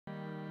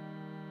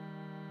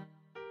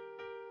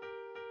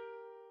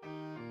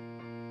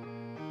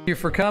you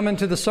for coming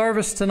to the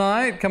service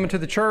tonight, coming to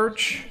the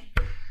church.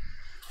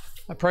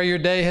 I pray your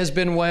day has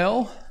been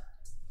well.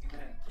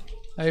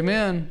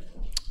 Amen.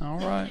 All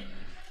right.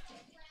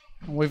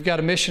 We've got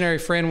a missionary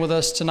friend with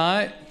us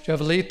tonight,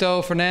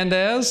 Jovelito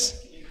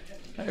Fernandez.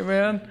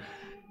 Amen.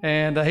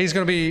 And he's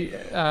going to be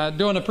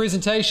doing a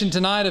presentation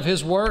tonight of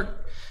his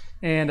work,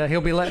 and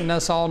he'll be letting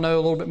us all know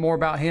a little bit more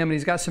about him. And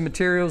he's got some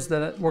materials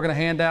that we're going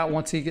to hand out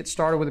once he gets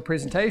started with the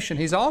presentation.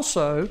 He's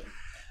also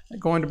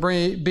going to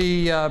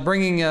be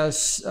bringing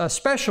us a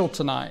special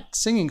tonight,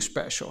 singing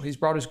special. He's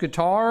brought his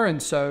guitar,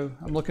 and so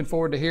I'm looking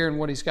forward to hearing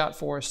what he's got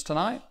for us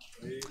tonight.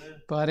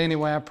 Amen. But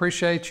anyway, I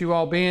appreciate you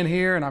all being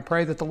here, and I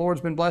pray that the Lord's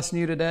been blessing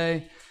you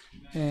today,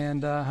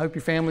 and I hope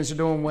your families are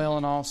doing well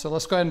and all. So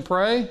let's go ahead and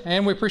pray,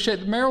 and we appreciate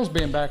the Merrills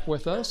being back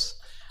with us.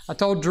 I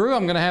told Drew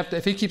I'm going to have to,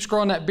 if he keeps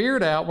growing that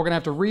beard out, we're going to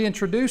have to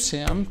reintroduce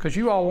him because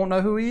you all won't know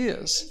who he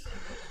is.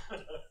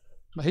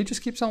 But he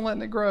just keeps on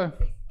letting it grow.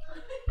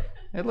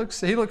 He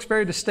looks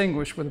very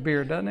distinguished with a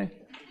beard, doesn't he?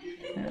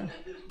 Yeah.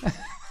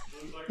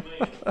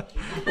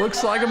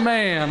 Looks like a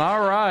man.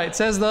 All right.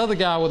 Says the other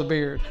guy with a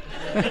beard.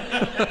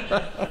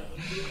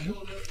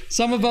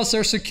 Some of us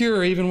are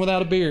secure even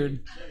without a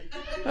beard.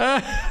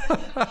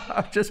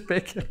 I'm just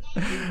picking.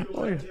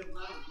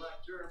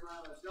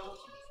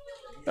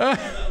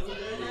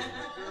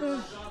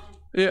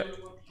 Yeah.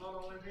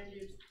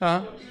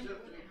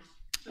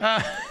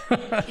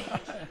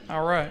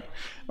 All right.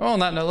 Well, on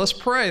that note, let's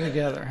pray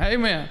together.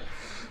 Amen.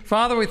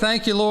 Father, we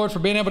thank you, Lord, for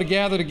being able to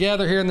gather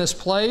together here in this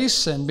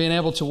place and being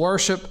able to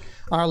worship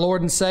our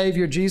Lord and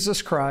Savior,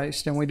 Jesus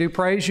Christ. And we do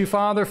praise you,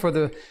 Father, for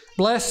the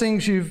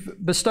blessings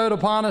you've bestowed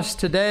upon us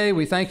today.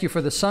 We thank you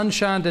for the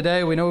sunshine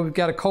today. We know we've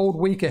got a cold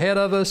week ahead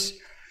of us.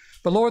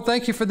 But Lord,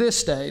 thank you for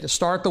this day to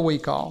start the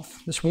week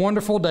off, this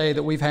wonderful day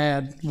that we've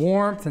had,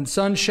 warmth and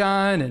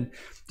sunshine and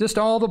just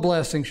all the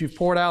blessings you've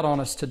poured out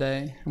on us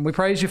today. And we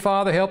praise you,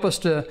 Father. Help us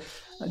to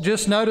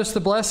just notice the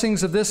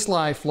blessings of this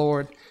life,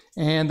 Lord,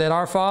 and that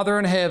our Father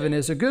in heaven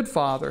is a good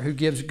Father who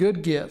gives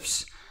good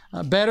gifts,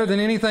 better than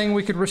anything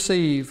we could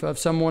receive of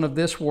someone of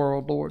this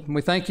world, Lord. And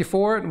we thank you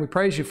for it, and we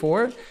praise you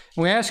for it.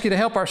 And we ask you to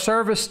help our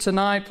service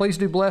tonight. Please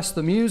do bless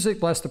the music,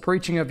 bless the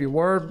preaching of your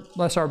word,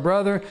 bless our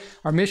brother,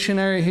 our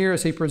missionary here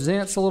as he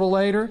presents a little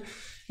later.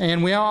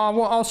 And we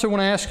also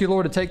want to ask you,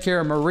 Lord, to take care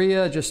of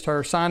Maria. Just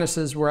her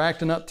sinuses were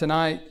acting up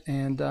tonight,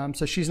 and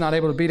so she's not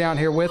able to be down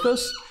here with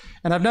us.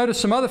 And I've noticed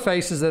some other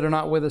faces that are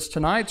not with us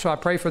tonight, so I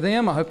pray for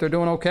them. I hope they're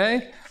doing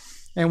okay.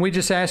 And we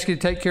just ask you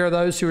to take care of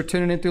those who are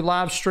tuning in through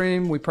live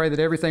stream. We pray that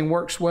everything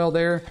works well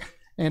there.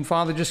 And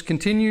Father, just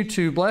continue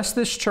to bless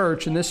this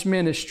church and this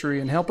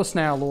ministry and help us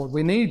now, Lord.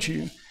 We need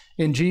you.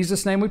 In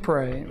Jesus' name we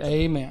pray.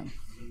 Amen.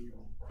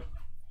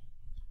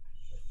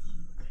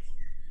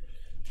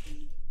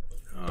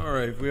 All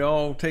right, if we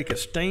all take a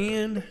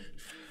stand,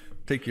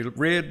 take your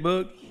red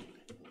book,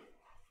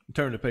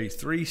 turn to page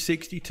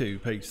 362.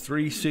 Page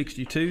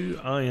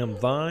 362, I am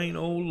thine,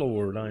 O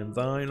Lord, I am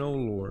thine, O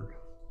Lord.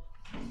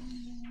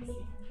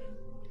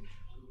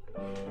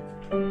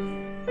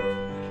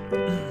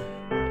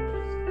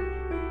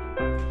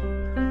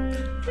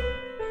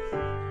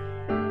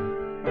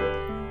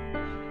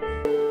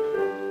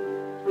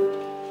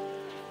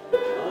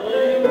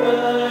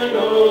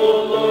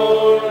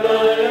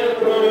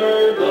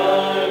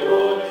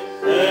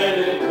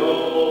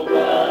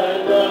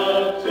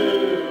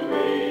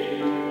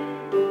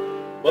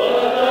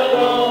 But I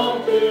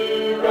long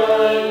to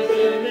rise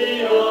in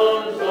the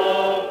arms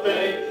of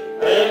faith.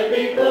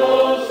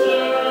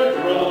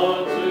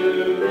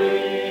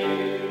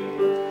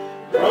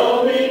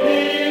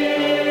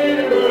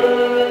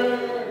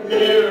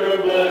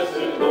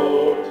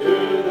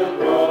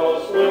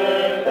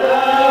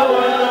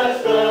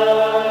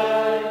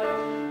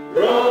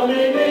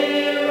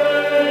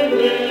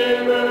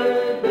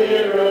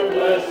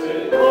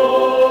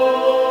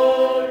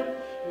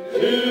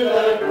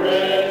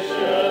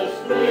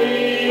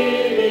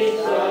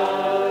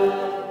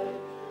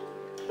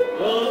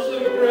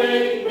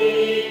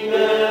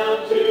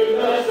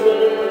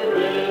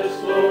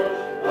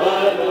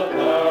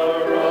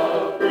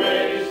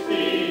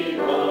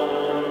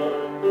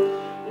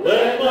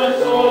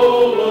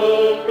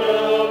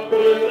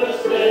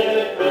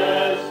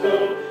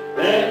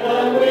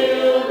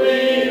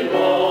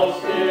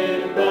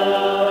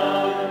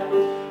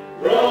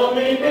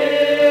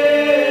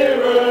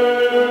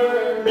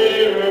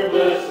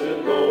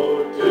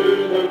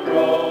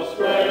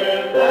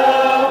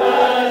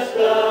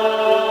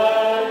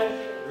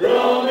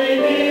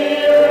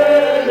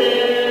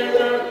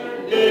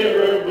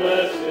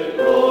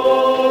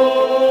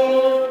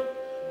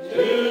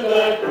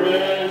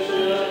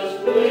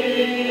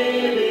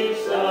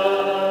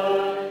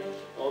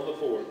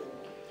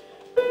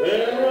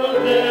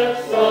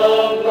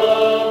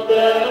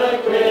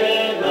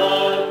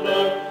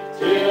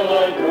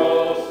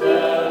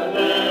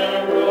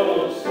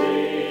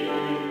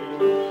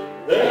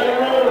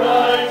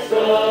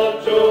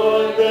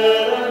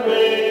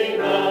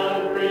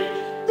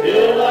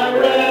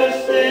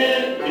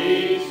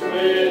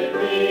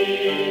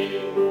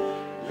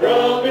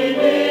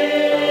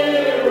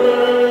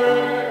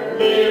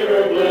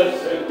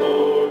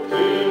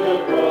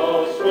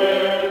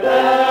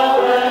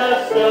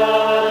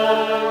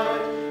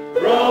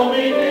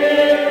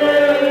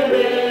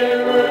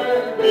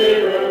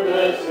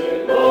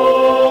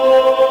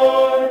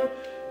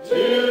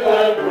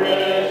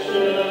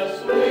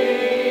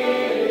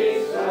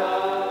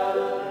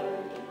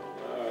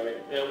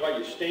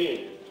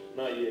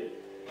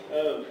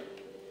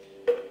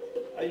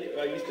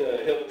 I used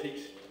to help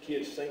teach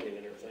kids singing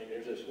and everything.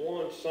 There's this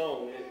one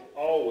song that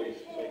always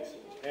makes them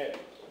happy,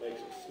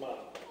 makes them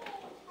smile.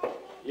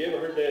 You ever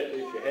heard that? If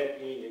you're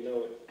happy and you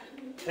know it.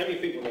 How many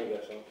people know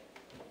that song?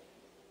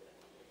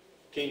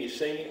 Can you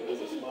sing it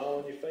with a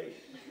smile on your face?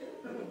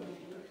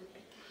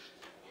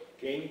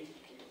 Can you?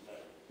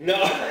 No.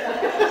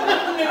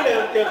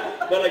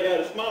 But I got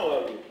a smile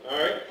on you.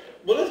 All right.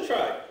 Well, let's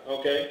try it.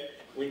 Okay.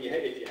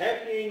 If you're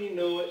happy and you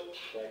know it,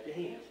 clap your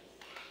hands.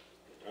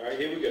 All right.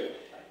 Here we go.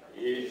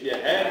 If you're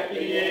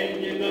happy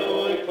and you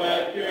know it,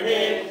 clap your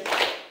hands.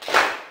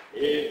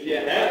 If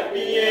you're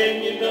happy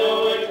and you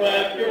know it,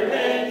 clap your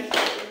hands.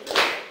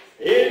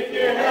 If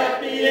you're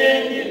happy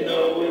and you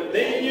know it,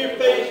 then your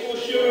face will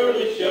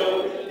surely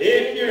show.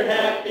 If you're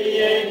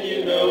happy and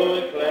you know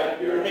it, clap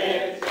your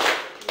hands.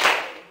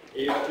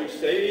 If you're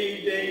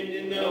saved and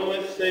you know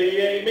it,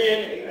 say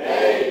amen.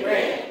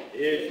 Amen.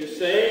 If you're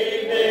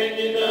saved and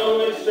you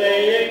know it,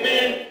 say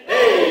amen.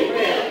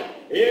 Amen.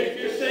 If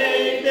you're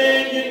saved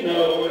and you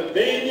know it,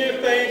 then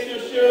your face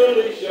will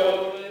surely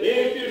show.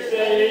 If you're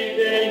saved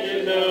and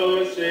you know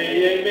it,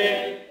 say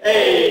amen.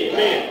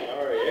 Amen.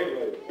 All right,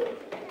 everybody.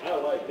 I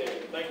like that.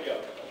 Thank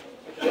God.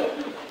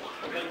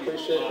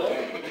 Appreciate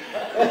that.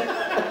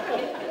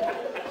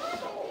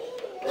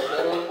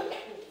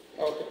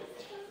 Okay.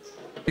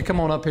 You come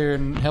on up here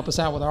and help us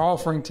out with our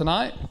offering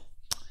tonight.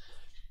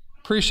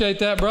 Appreciate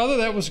that, brother.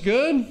 That was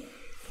good.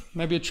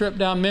 Maybe a trip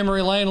down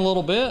memory lane a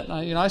little bit.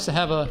 I used to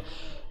have a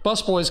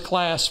busboys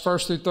class,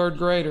 1st through 3rd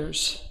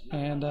graders,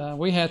 and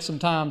we had some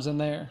times in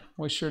there.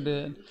 We sure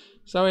did.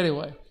 So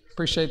anyway,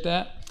 appreciate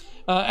that.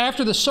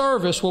 After the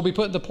service, we'll be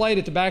putting the plate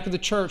at the back of the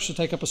church to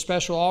take up a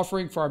special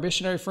offering for our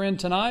missionary friend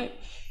tonight.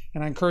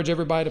 And I encourage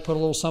everybody to put a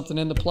little something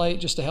in the plate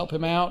just to help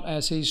him out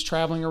as he's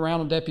traveling around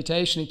on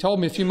deputation. He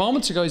told me a few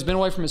moments ago he's been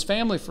away from his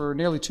family for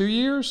nearly 2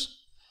 years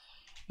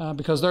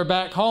because they're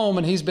back home,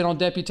 and he's been on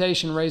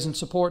deputation raising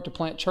support to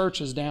plant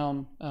churches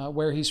down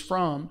where he's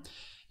from.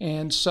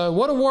 And so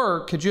what a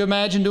work. Could you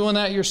imagine doing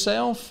that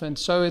yourself? And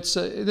so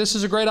this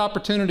is a great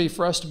opportunity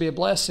for us to be a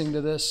blessing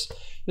to this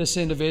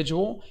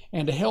individual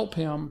and to help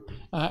him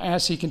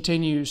as he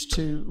continues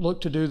to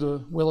look to do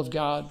the will of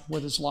God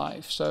with his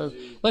life. So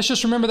let's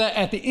just remember that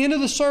at the end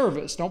of the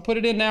service. Don't put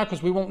it in now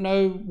because we won't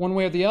know one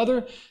way or the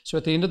other. So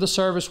at the end of the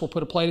service, we'll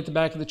put a plate at the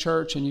back of the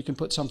church, and you can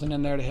put something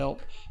in there to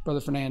help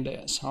Brother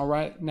Fernandez. All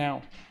right.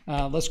 Now,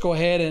 let's go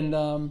ahead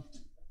and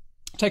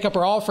take up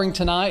our offering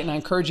tonight, and I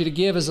encourage you to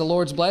give as the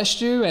Lord's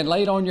blessed you and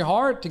laid on your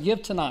heart to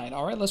give tonight.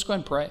 All right, let's go ahead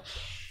and pray.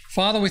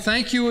 Father, we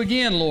thank you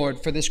again,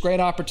 Lord, for this great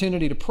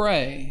opportunity to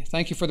pray.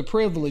 Thank you for the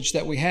privilege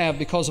that we have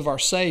because of our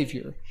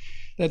Savior,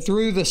 that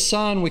through the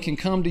Son we can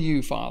come to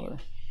you, Father.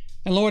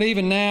 And Lord,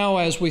 even now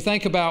as we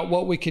think about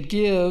what we could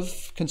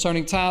give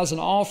concerning tithes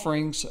and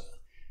offerings,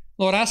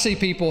 Lord, I see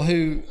people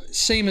who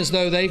seem as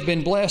though they've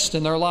been blessed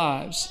in their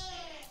lives.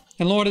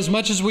 And Lord, as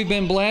much as we've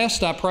been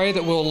blessed, I pray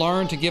that we'll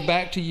learn to give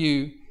back to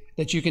you,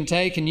 that you can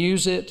take and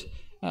use it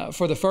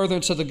for the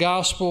furtherance of the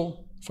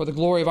gospel, for the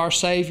glory of our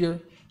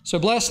Savior. So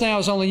bless now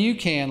as only you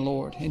can,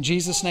 Lord. In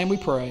Jesus' name we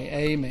pray.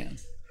 Amen.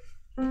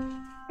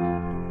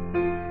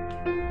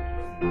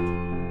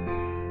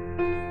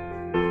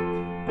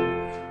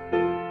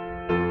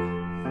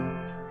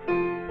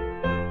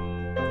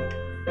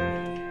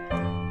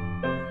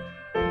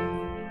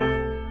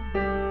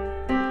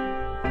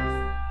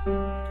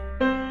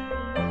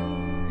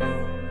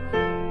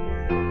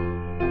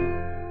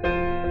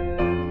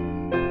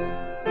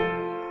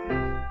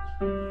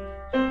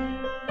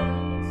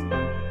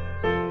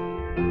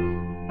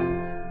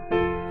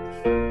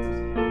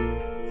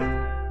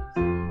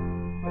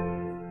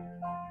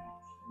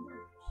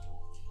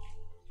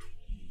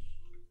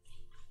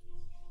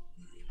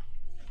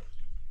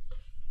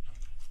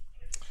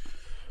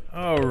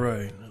 All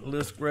right,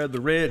 let's grab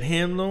the red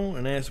hymnal,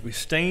 and as we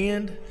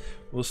stand,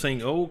 we'll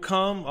sing, "O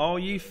come, all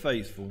ye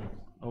faithful.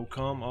 O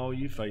come, all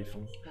ye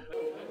faithful."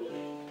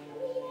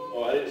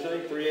 Oh, I didn't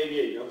sing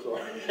 388, I'm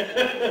sorry.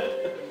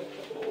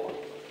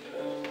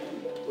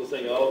 We'll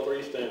sing all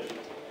three stanzas.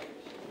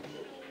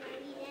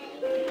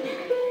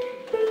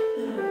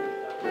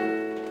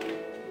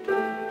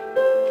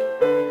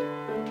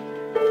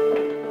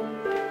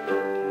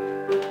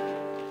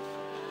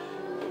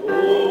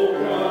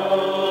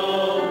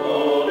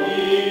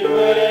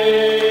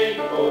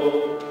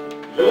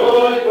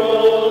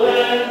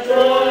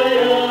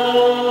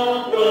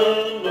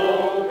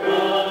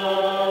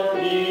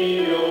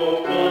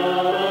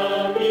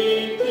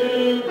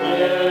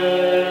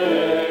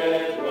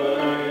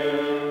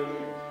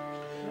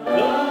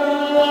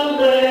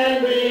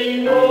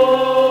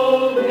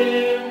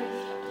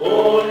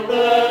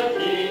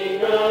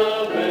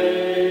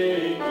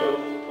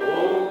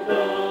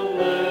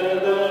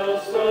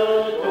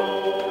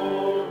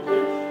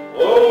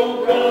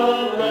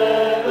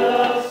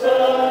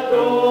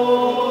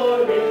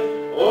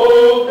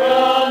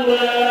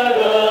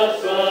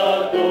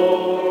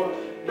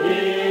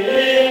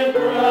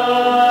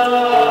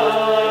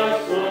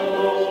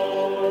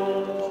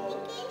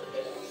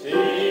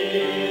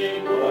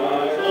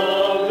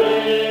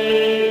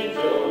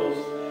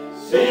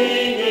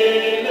 Sing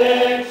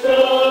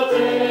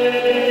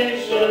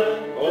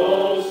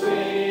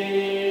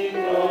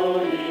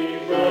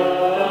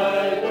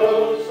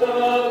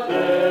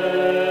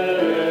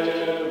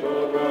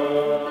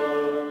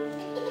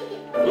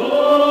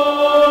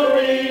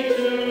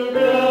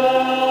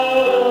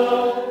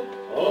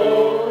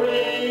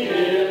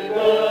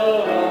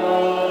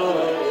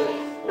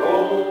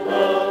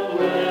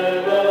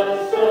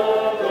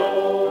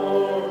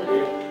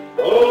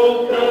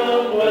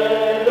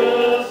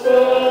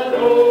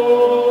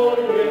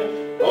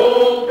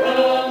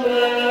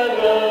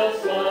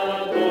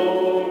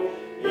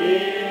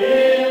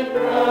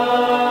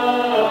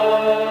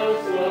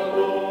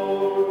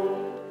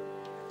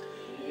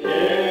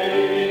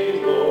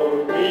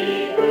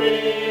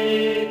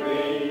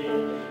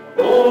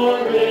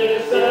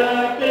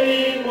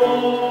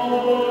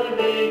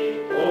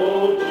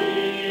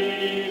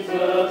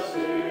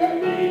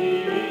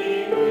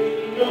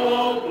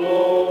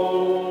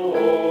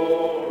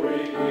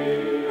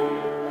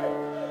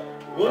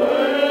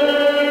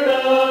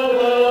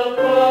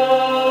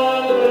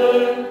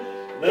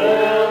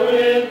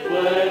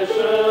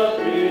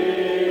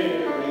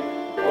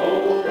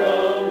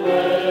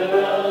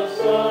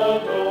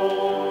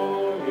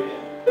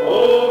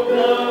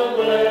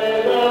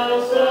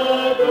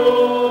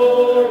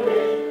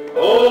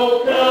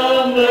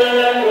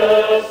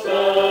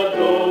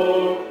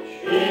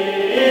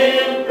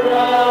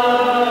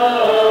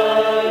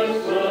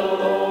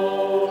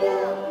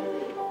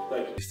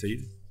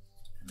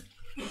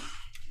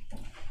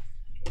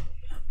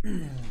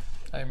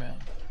Amen.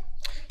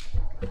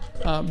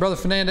 Brother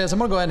Fernandez, I'm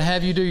going to go ahead and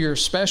have you do your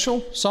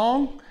special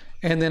song,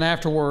 and then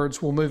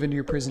afterwards we'll move into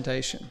your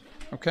presentation.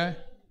 Okay?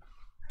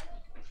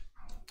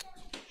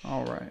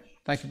 All right.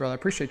 Thank you, brother. I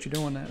appreciate you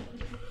doing that.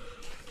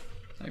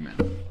 Amen.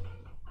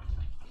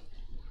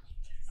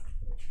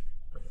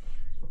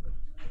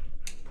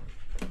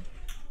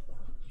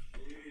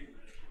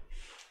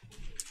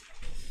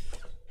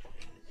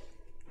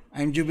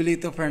 I'm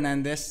Jubilito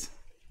Fernandez.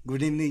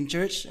 Good evening,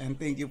 church, and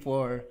thank you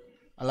for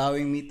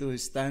allowing me to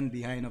stand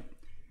behind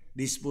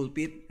this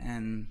pulpit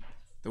and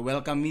to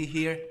welcome me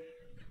here.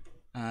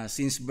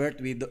 Since birth,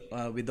 we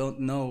don't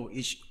know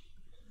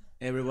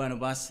every one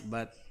of us,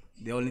 but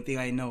the only thing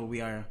I know,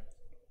 we are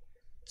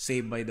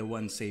saved by the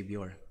one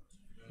Savior,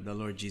 the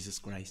Lord Jesus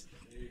Christ.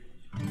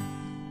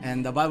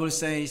 And the Bible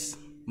says,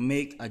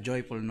 make a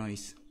joyful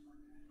noise.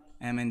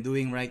 And I'm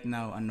doing right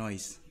now a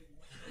noise.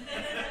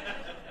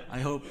 I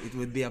hope it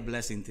would be a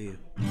blessing to you.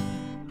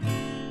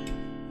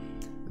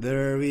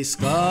 There is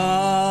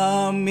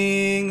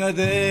coming a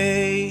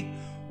day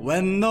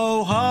when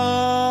no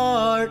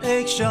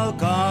heartache shall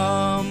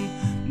come,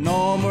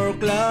 no more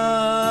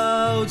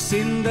clouds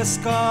in the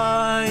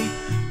sky,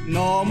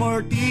 no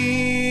more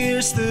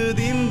tears to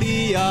dim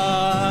the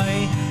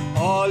eye.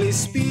 All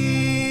is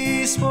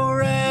peace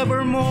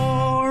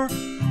forevermore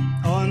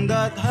on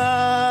that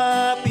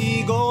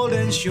happy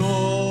golden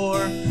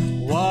shore.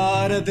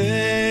 What a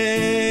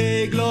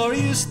day,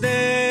 glorious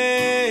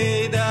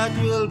day that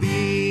will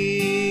be.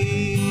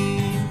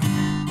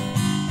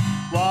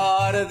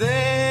 What a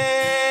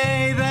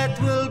day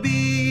that will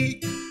be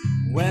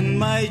when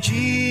my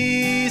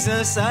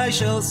Jesus I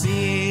shall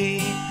see,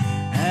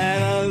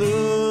 and I'll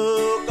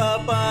look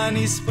upon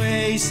his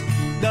face,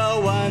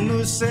 the one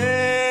who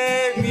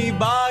saved me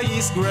by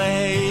his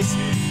grace.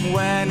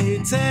 When he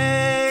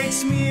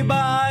takes me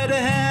by the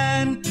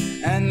hand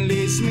and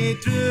leads me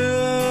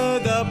through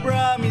the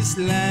promised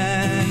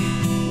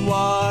land.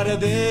 What a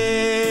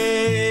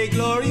day,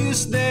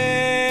 glorious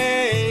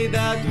day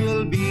that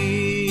will be.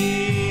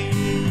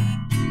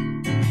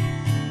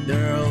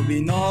 There'll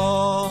be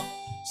no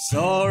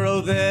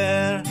sorrow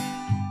there,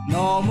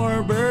 no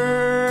more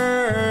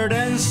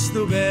burdens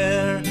to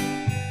bear,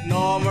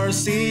 no more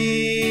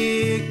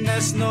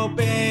sickness, no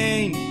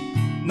pain,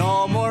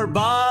 no more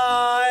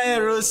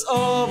virus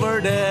over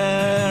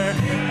there.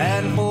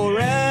 And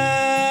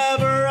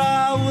forever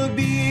I will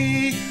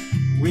be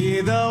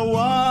with the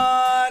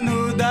one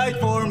who died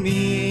for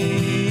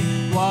me.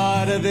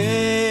 What a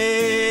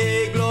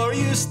day,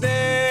 glorious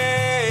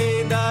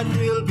day that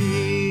will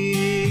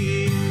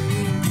be.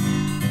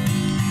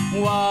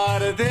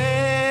 What a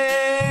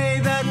day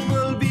that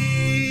will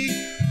be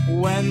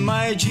when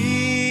my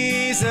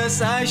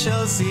Jesus I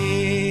shall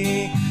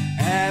see,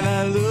 and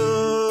I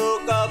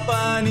look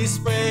upon his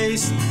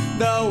face,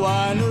 the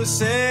one who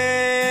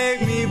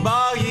saved me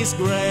by his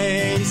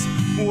grace.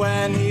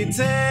 When he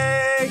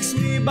takes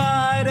me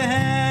by the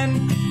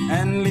hand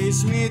and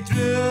leads me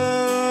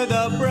through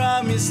the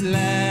promised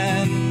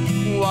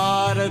land.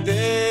 What a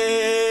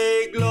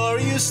day,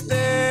 glorious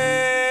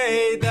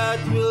day that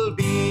will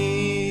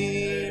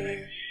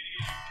be.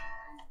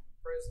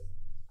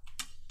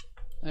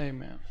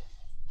 Amen.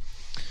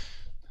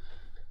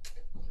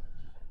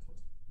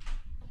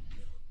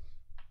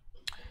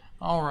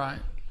 All right.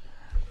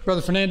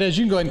 Brother Fernandez,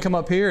 you can go ahead and come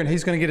up here, and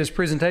he's going to get his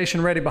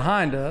presentation ready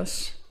behind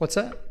us. What's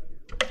that?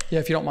 Yeah,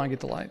 if you don't mind, get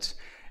the lights.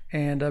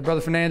 And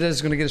Brother Fernandez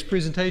is going to get his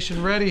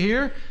presentation ready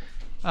here.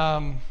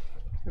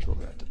 Here's what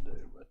we have to do.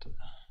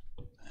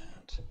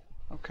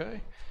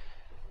 Okay.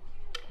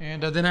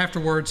 And then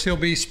afterwards, he'll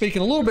be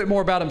speaking a little bit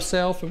more about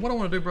himself. And what I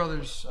want to do,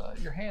 brothers,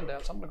 your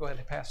handouts, I'm going to go ahead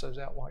and pass those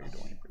out while you're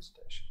doing your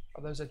presentation.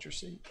 Are those at your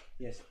seat?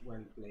 Yes,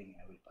 when playing,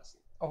 I will pass it.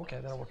 Oh, okay,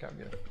 that'll work out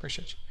good.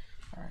 Appreciate you.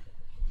 All right.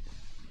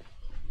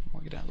 I'll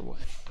get out of the way.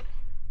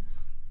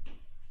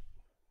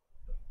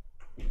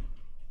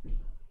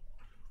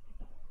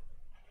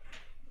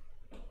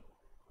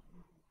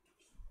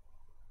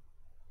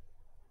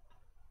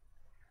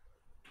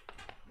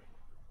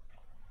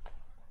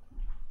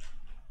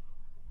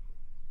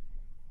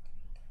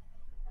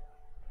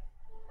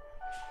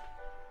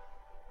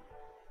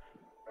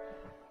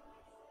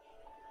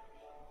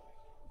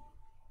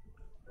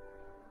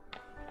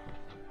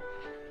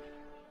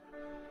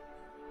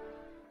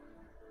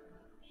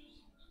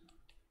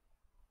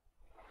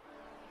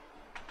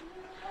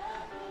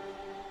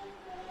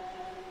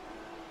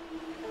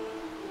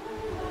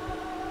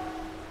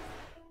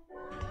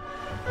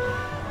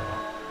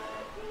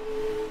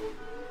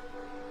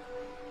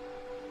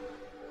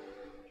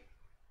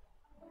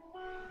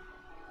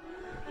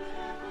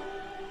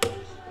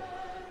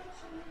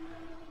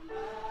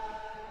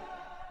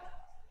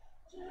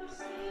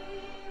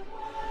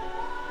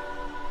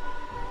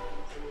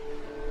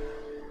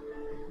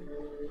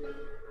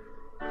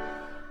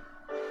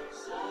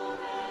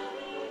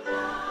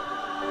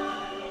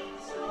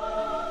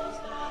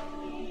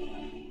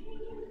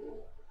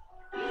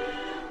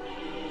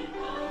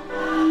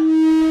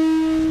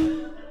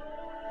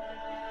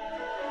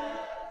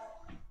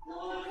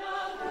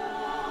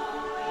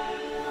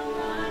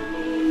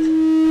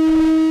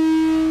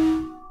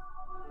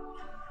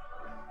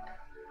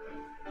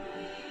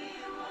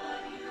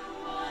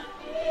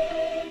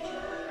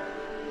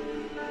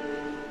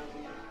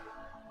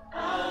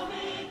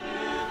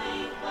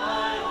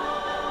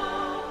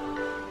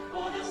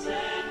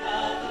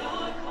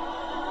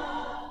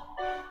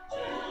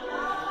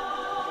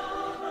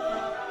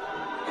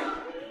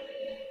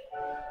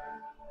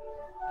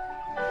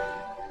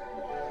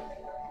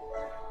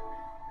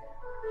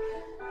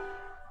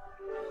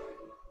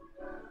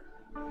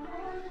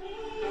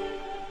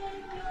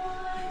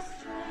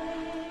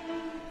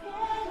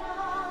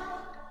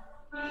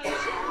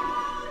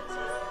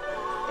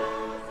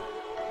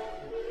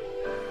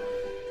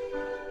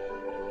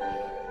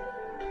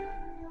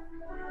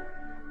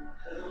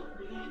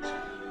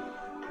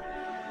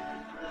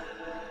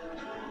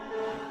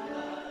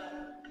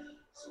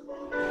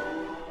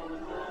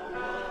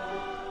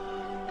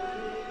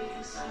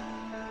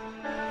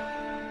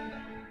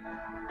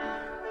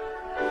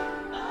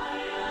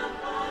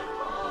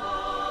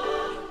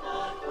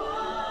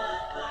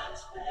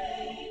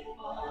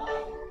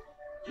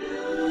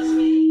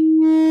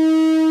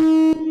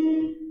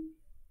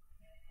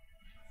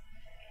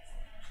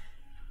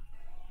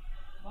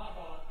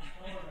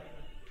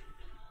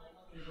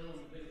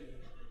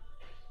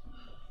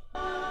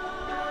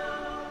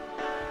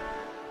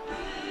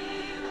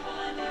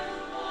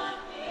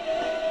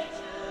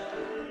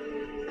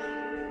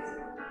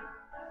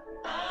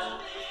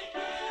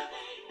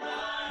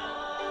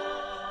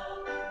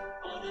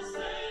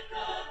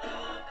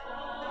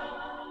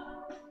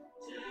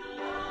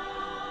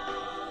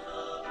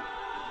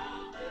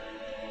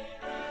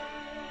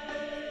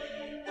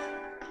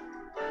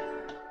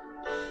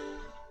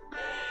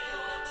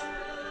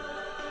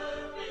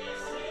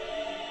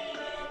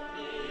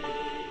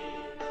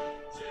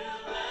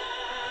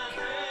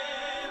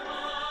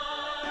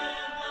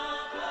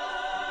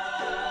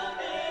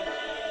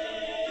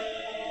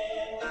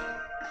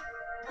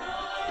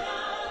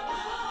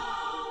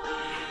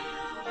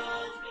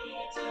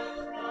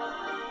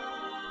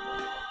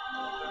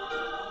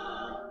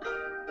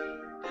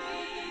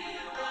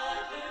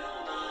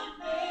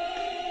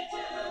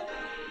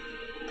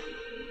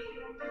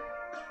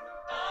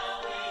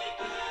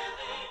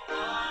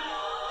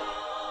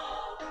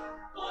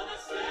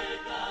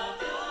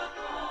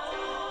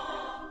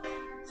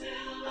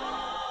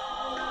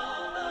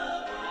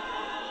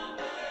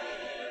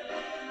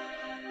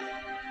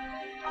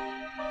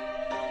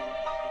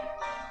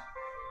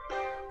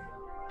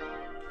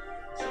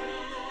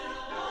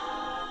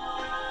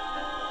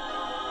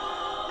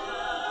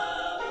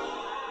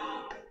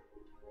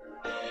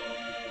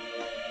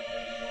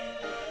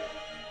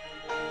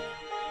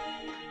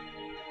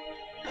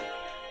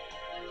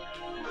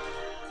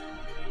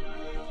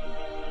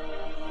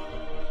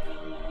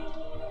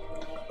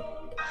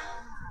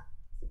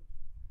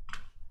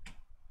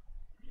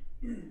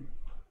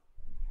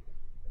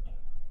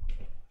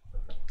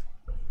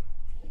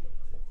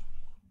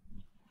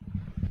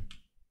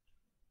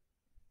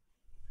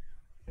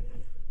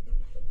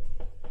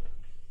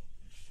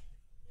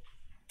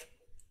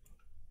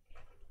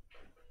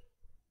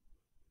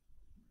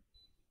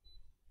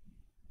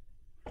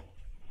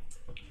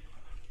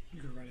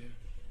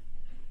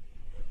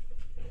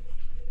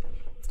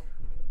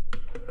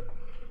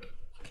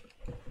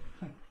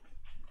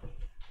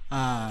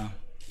 Uh,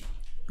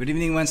 Good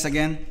evening once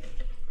again.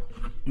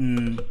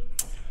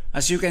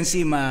 As you can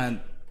see,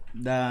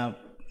 the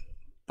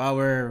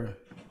power,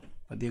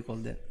 what do you call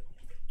that?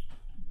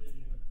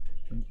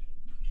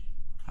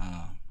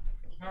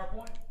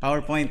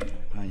 PowerPoint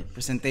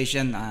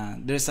presentation.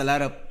 There's a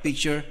lot of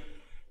picture,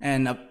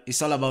 and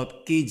it's all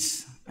about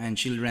kids and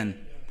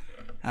children.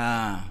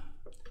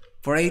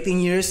 For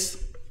 18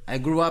 years, I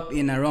grew up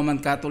in a Roman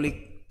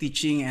Catholic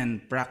teaching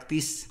and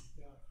practice,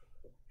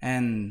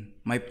 and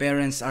my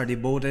parents are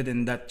devoted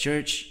in that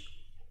church,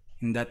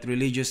 in that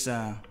religious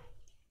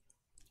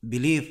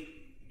belief,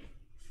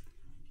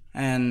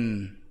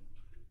 and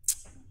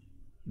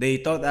they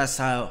taught us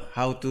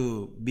how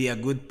to be a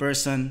good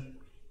person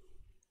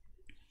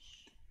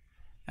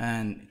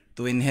and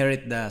to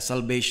inherit the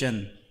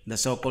salvation, the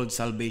so-called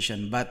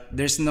salvation. But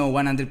there's no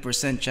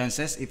 100%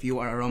 chances. If you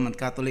are a Roman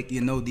Catholic, you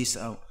know this,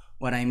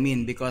 what I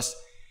mean, because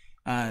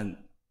a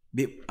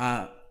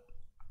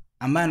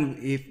man,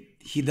 if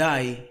he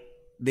die,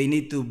 they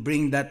need to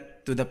bring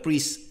that to the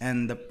priest,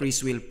 and the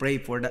priest will pray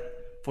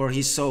for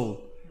his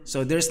soul.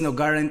 So there's no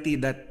guarantee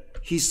that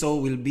his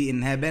soul will be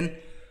in heaven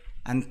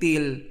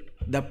until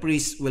the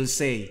priest will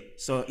say.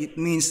 So it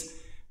means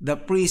the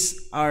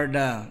priests are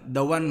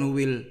the one who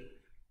will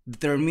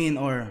determine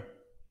or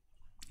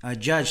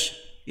judge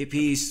if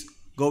he is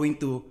going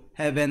to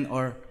heaven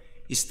or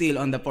is still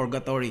on the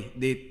purgatory.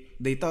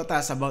 They taught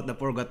us about the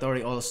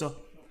purgatory also,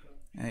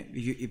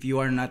 if you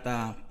are not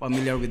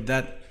familiar with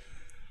that.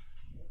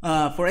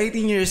 For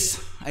 18 years,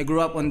 I grew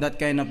up on that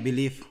kind of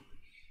belief.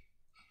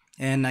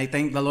 And I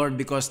thank the Lord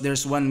because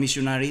there's one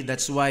missionary.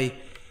 That's why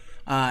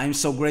I'm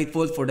so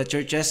grateful for the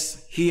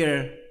churches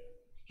here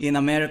in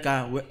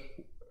America.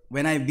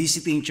 When I'm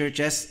visiting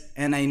churches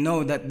and I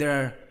know that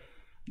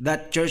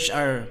that church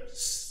are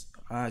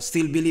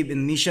still believe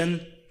in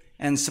mission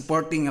and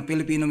supporting a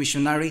Filipino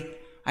missionary,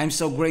 I'm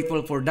so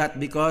grateful for that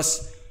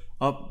because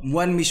of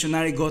one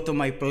missionary go to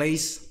my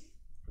place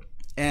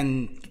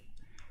and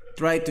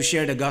try to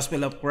share the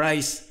gospel of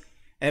Christ.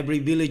 Every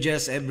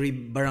villages, every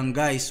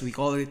barangays, we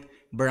call it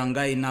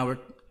barangay in our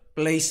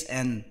place,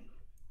 and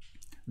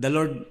the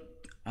Lord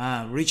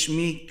reached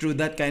me through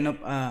that kind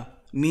of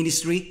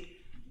ministry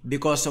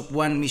because of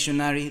one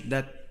missionary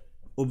that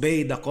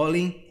obeyed the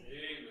calling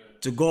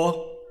to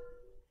go,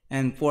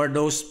 and for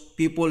those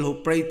people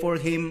who prayed for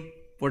him,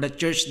 for the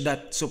church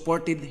that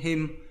supported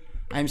him.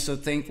 I'm so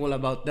thankful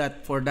about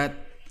that, for that.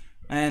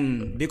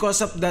 And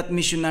because of that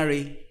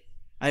missionary,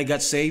 I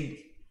got saved.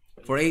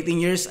 For 18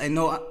 years, I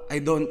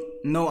don't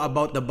know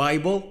about the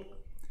Bible,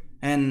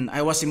 and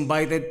I was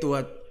invited to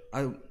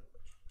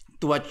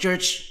a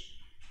church.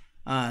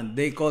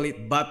 They call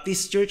it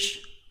Baptist church.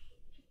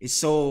 It's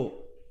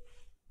so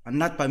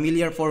not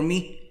familiar for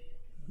me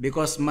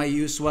because my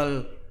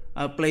usual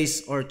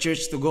place or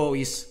church to go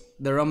is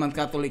the Roman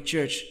Catholic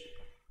Church.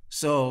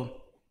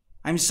 So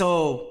I'm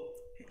so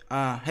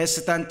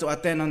hesitant to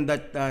attend on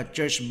that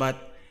church, but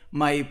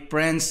my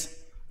friends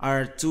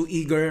are too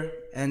eager,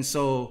 and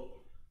so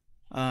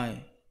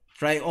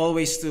try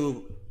always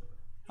to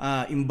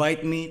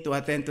invite me to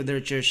attend to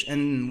their church.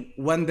 And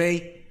one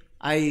day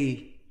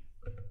I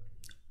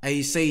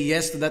say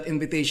yes to that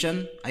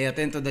invitation. I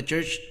attend to the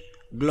church,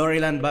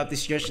 Gloryland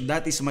Baptist Church.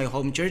 That is my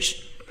home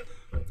church.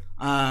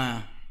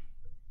 And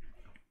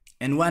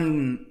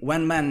one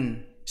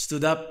man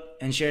stood up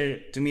and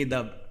shared to me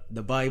the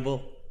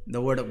Bible,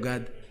 the Word of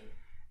God.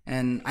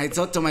 And I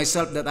thought to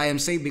myself that I am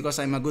saved because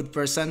I'm a good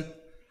person.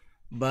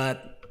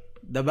 But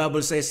the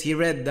Bible says he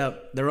read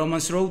the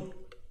Romans Road.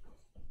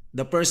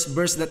 The first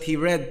verse that he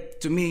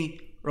read to me,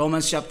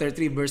 Romans chapter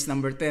 3, verse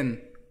number 10.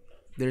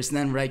 There is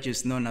none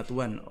righteous, no, not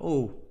one.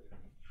 Oh,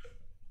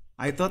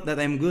 I thought that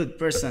I'm a good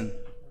person.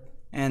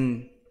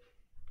 And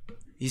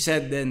he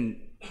said,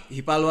 then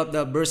he followed up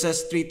the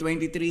verses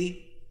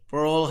 3:23,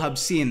 for all have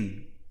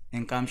sinned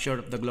and come short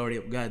of the glory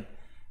of God.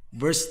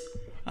 Verse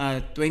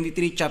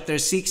 23, chapter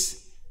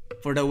 6,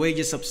 for the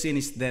wages of sin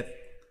is death.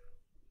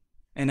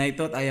 And I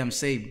thought I am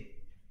saved,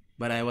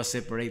 but I was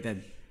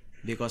separated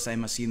because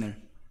I'm a sinner.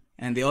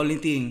 And the only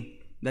thing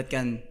that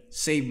can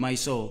save my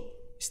soul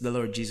is the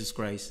Lord Jesus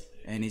Christ,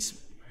 and it's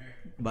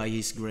by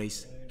His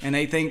grace. And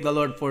I thank the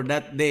Lord for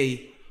that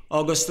day,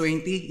 August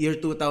 20, year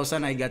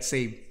 2000, I got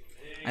saved.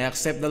 I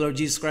accept the Lord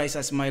Jesus Christ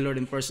as my Lord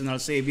and personal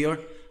Savior.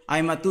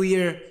 I'm a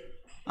 2-year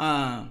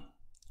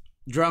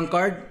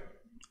drunkard.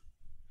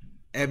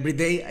 Every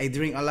day I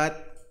drink a lot,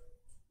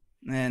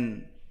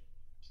 and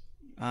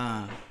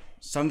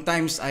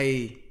sometimes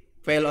I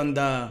fell on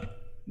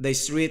the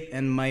street,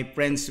 and my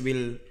friends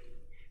will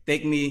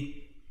take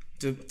me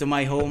to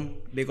my home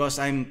because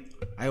I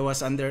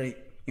was under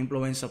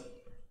influence of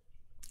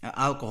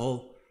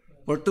alcohol.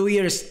 For 2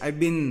 years I've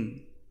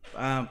been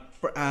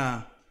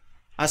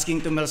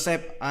asking to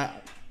myself,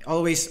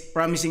 always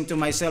promising to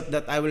myself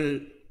that I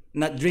will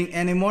not drink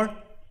anymore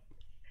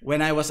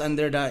when I was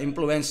under the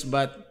influence,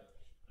 but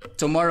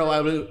tomorrow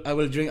I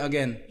will drink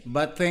again.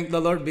 But thank the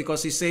Lord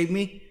because He saved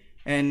me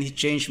and He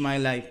changed my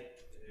life.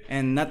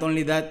 And not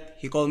only that,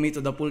 He called me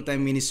to the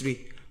full-time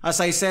ministry. As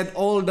I said,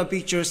 all the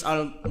pictures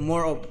are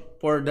more of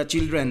for the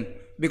children.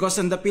 Because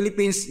in the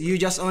Philippines, you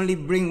just only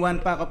bring one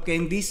pack of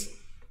candies.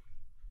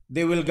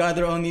 They will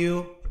gather on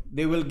you.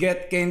 They will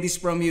get candies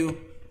from you.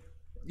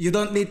 You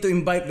don't need to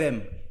invite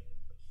them.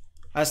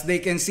 As they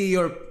can see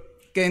your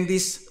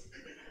candies,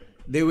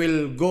 they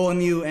will go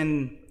on you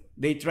and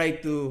they try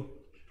to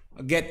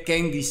get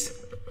candies.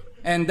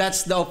 And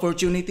that's the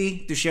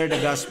opportunity to share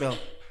the gospel.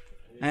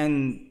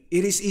 And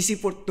it is easy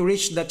to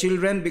reach the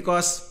children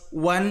because,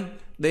 one,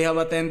 they have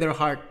a tender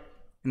heart.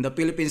 In the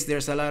Philippines,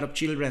 there's a lot of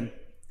children.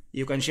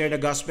 You can share the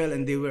gospel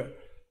and they will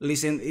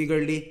listen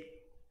eagerly.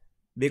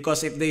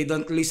 Because if they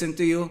don't listen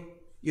to you,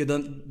 you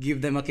don't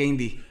give them a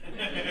candy.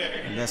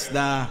 That's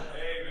the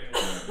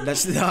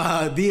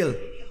deal.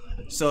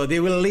 So they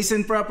will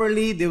listen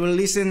properly, they will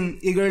listen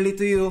eagerly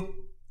to you,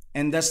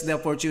 and that's the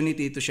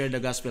opportunity to share the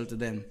gospel to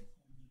them.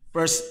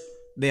 First,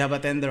 they have a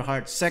tender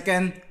heart.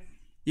 Second,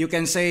 you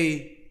can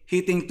say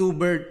hitting two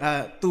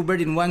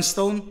bird in one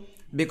stone,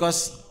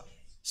 because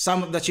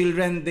some of the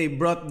children, they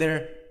brought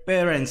their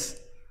parents.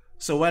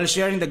 So while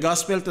sharing the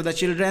gospel to the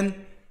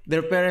children,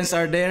 their parents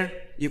are there.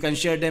 You can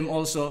share them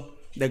also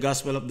the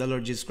gospel of the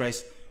Lord Jesus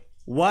Christ.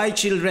 Why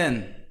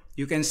children?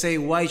 You can say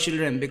why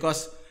children?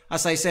 Because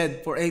as I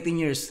said, for 18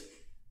 years,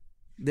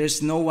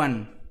 there's no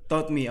one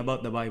taught me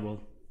about the Bible.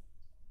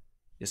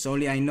 Just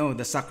only I know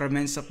the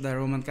sacraments of the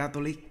Roman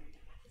Catholic,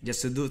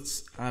 just to do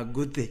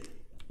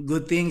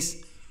good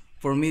things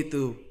for me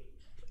to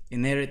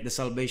inherit the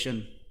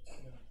salvation.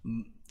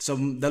 So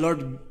the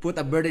Lord put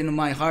a burden in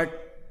my heart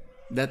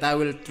that I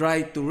will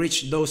try to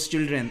reach those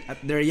children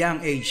at their young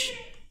age,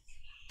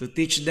 to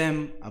teach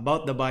them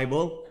about the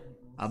Bible,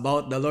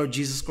 about the Lord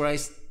Jesus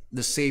Christ,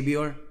 the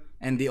Savior,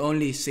 and the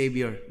only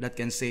Savior that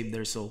can save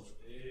their soul.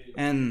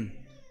 And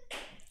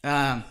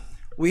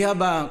we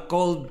have a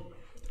called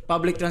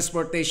public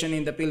transportation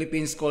in the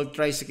Philippines called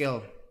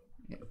tricycle.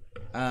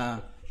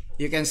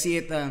 You can see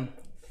it,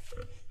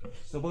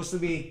 supposed to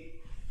be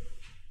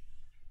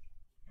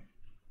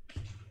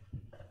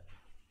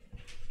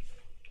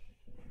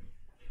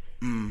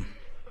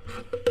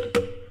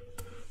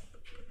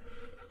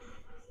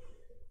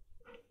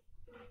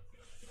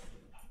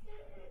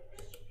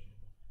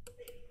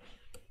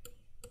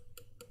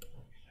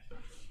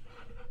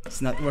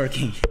it's not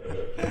working.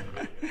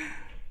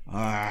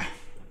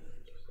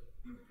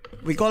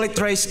 We call it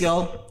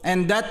tricycle,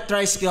 and that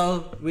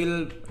tricycle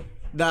will,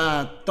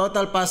 the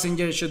total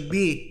passenger should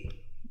be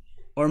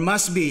or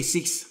must be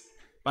 6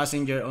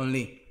 passenger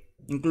only,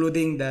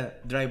 including the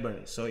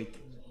driver. So it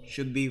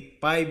should be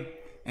 5,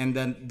 and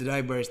the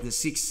driver is the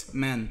 6th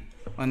man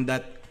on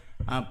that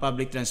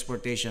public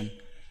transportation.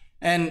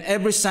 And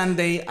every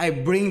Sunday, I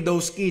bring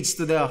those kids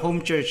to the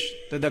home church,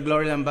 to the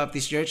Glory Land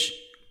Baptist Church.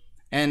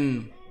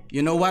 And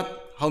you know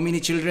what? How many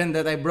children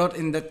that I brought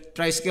in the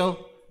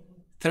tricycle?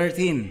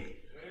 13.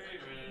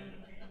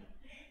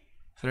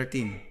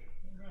 13.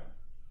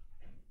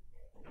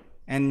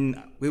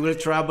 And we will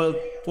travel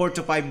 4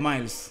 to 5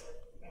 miles.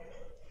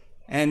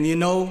 And you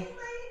know,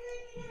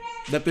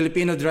 the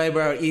Filipino driver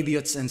are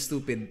idiots and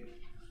stupid.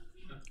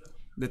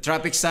 The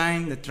traffic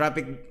sign, the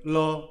traffic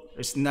law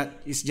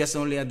is just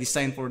only a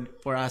design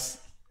for us.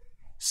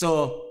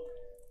 So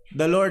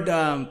the Lord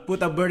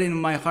put a burden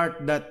in my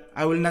heart that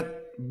I will not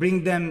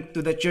bring them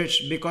to the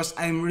church because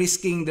I'm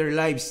risking their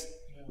lives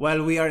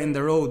while we are in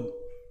the road.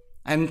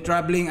 I'm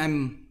traveling,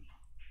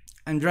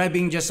 I'm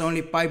driving just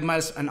only 5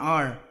 miles an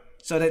hour,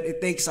 so that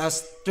it takes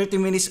us 30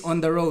 minutes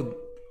on the road,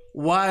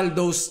 while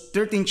those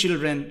 13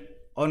 children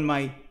on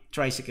my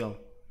tricycle.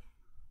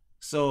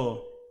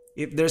 So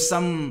if there's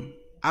some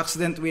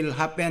accident will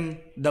happen,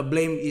 the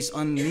blame is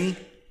on me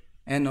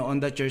and on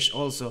the church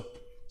also.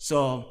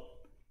 So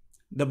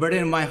the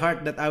burden in my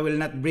heart that I will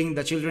not bring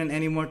the children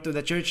anymore to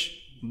the church,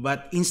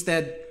 but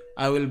instead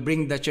I will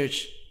bring the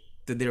church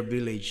to their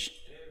village.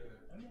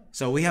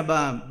 So we have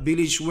a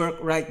village work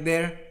right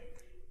there.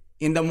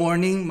 In the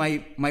morning,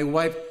 my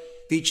wife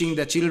teaching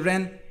the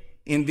children.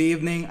 In the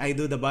evening, I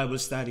do the Bible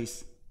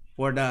studies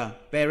for the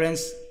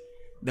parents,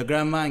 the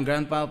grandma and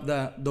grandpa of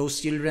those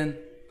children,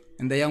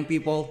 and the young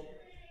people,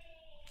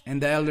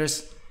 and the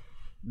elders.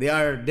 They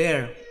are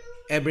there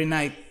every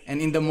night.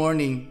 And in the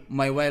morning,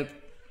 my wife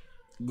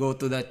go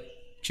to the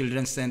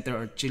children's center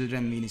or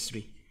children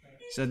ministry.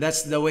 So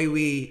that's the way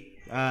we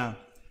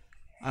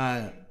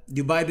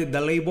divided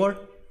the labor.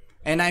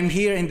 And I'm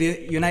here in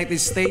the United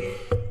States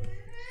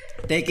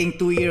taking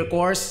 2-year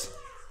course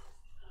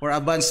for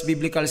advanced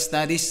biblical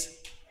studies.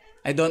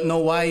 I don't know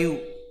why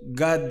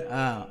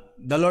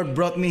the Lord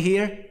brought me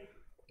here,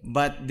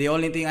 but the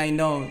only thing I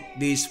know,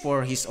 this is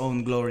for His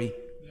own glory.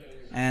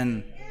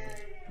 And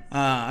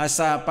as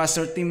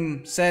Pastor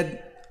Tim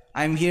said,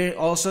 I'm here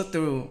also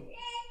to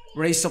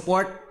raise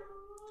support.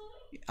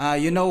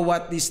 You know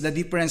what is the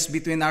difference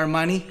between our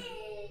money?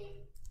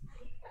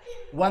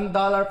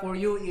 $1 for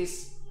you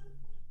is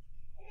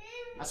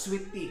a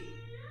sweet tea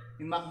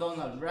in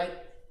McDonald's, right?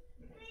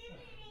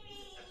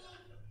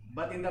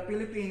 But in the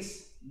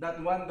Philippines, that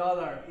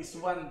 $1 is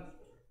 1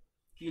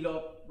 kilo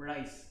of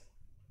rice.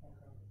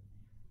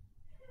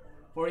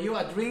 For you,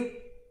 a drink,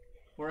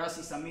 for us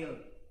is a meal.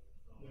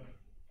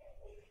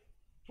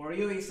 for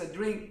you is a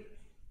drink,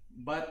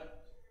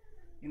 but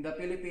in the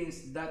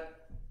Philippines,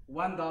 that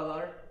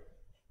 $1,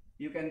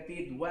 you can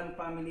feed one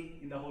family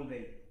in the whole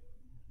day.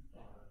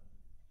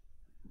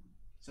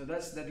 So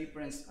that's the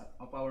difference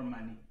of our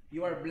money.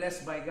 You are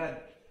blessed by God.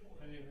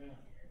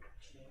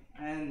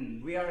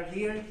 And we are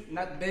here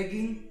not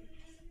begging,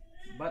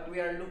 but we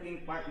are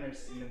looking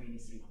partners in the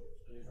ministry.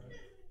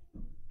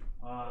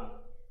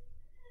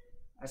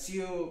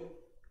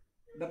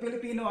 The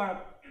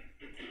Filipino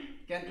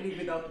can't live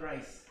without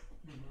rice.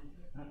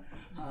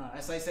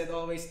 As I said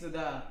always to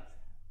the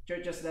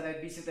churches that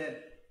I visited,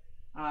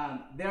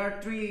 there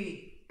are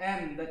 3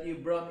 M that you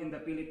brought in the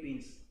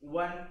Philippines.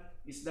 One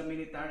is the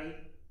military.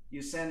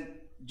 You sent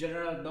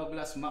General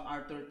Douglas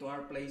MacArthur to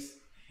our place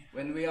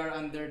when we are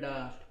under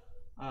the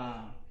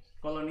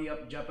colony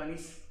of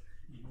Japanese.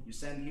 You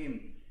sent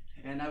him,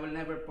 and I will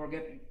never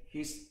forget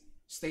his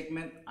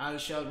statement, "I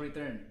shall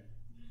return."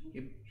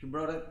 He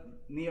brought it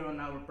near on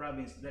our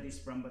province, that is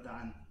from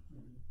Bataan.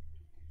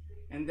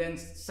 And then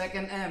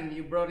second M,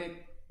 you brought it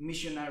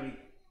missionary.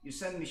 You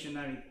sent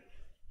missionary,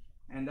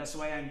 and that's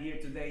why I'm here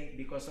today,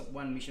 because of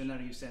one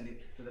missionary you sent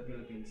it to the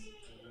Philippines.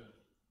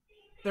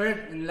 Third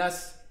and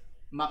last,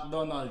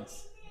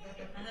 McDonald's.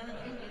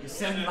 You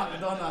send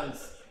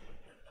McDonald's.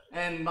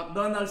 And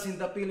McDonald's in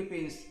the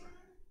Philippines,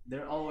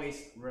 they're always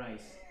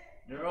rice.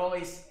 They're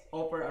always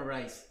offer a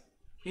rice.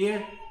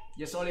 Here,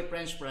 just only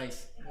French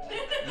fries.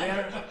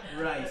 There,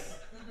 rice.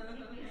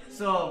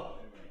 So,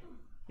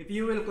 if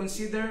you will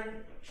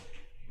consider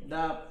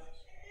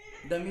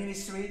the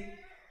ministry,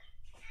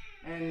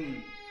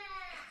 and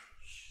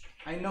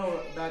I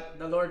know that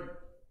the Lord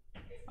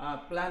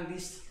planned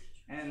this,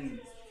 and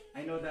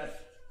I know that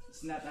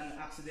it's not an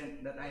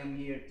accident that I am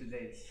here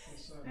today.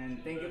 Yes,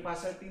 and thank you,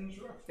 Pastor Tim.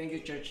 Thank you,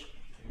 church.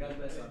 God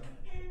bless you.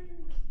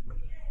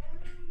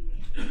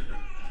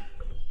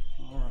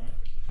 All right.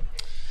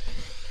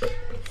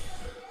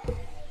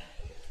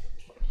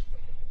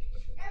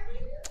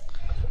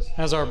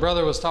 As our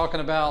brother was talking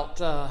about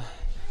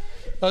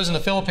those in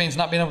the Philippines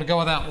not being able to go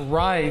without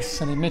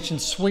rice, and he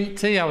mentioned sweet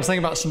tea, I was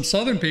thinking about some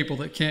Southern people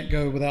that can't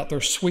go without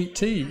their sweet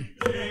tea.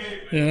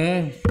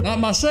 Yeah, not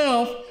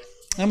myself.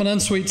 I'm an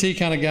unsweet tea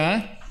kind of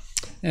guy.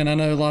 And I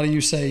know a lot of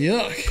you say,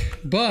 yuck.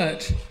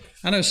 But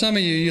I know some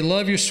of you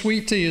love your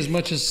sweet tea as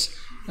much as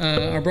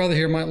our brother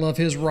here might love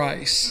his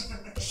rice.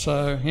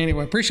 So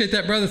anyway, appreciate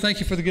that, brother. Thank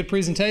you for the good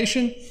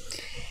presentation.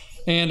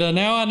 And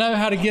now I know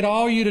how to get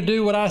all you to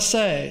do what I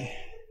say.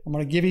 I'm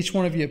going to give each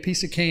one of you a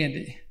piece of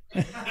candy.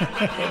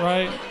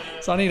 Right?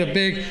 So I need a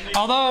big...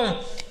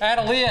 Although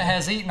Adelia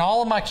has eaten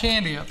all of my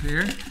candy up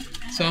here,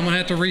 so I'm going to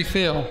have to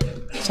refill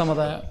some of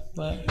that.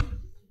 But...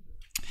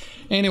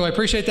 Anyway,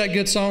 appreciate that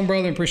good song,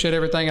 brother, and appreciate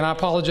everything. And I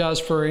apologize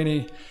for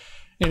any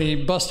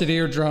busted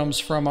eardrums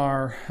from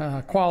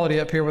our quality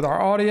up here with our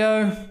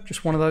audio.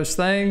 Just one of those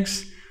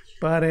things.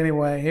 But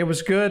anyway, it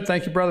was good.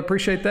 Thank you, brother.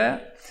 Appreciate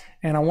that.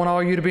 And I want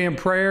all you to be in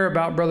prayer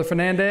about Brother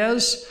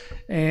Fernandez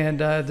and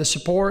the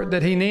support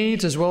that he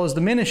needs, as well as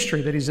the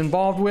ministry that he's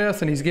involved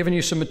with. And he's given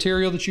you some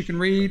material that you can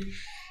read.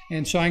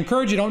 And so I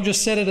encourage you, don't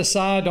just set it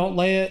aside. Don't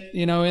lay it,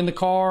 in the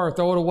car or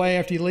throw it away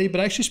after you leave, but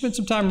actually spend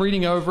some time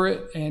reading over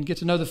it and get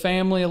to know the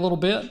family a little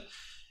bit.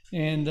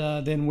 And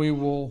then we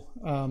will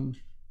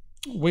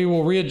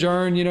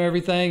re-adjourn,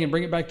 everything and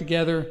bring it back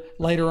together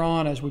later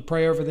on as we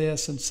pray over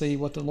this and see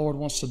what the Lord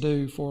wants to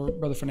do for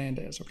Brother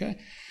Fernandez, okay?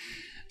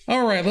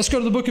 All right, let's go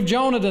to the book of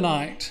Jonah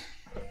tonight.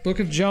 Book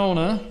of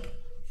Jonah,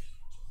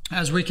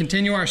 as we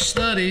continue our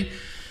study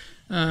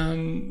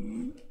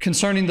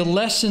concerning the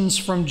lessons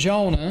from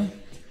Jonah.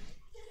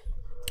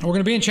 We're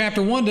going to be in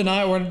chapter 1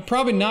 tonight. We're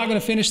probably not going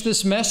to finish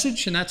this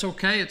message, and that's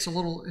okay. It's a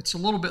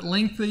little bit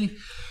lengthy.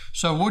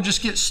 So we'll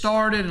just get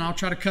started, and I'll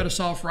try to cut us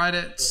off right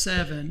at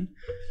 7.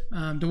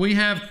 Do we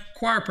have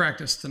choir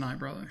practice tonight,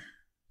 brother?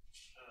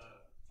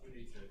 We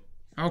need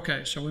to.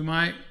 Okay, so we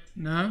might,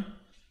 no?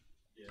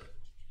 Yeah.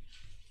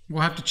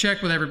 We'll have to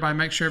check with everybody,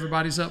 make sure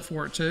everybody's up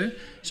for it too.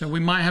 So we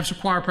might have some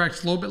choir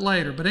practice a little bit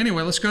later. But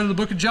anyway, let's go to the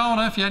book of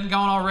Jonah if you hadn't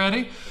gone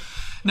already.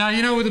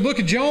 Now, with the book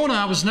of Jonah,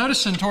 I was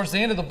noticing towards the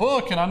end of the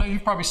book, and I know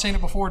you've probably seen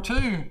it before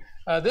too,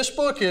 this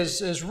book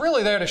is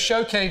really there to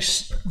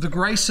showcase the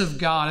grace of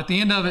God. At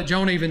the end of it,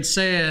 Jonah even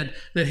said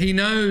that he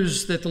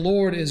knows that the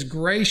Lord is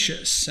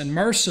gracious and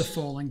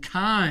merciful and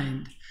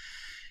kind.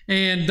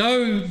 And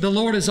though the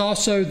Lord is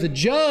also the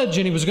judge,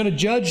 and he was going to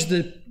judge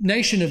the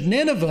nation of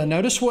Nineveh,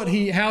 notice how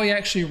he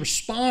actually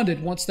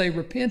responded once they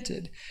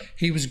repented.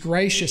 He was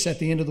gracious at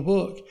the end of the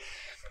book.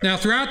 Now,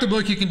 throughout the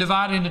book, you can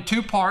divide it into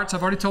 2 parts.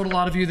 I've already told a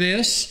lot of you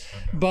this,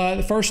 but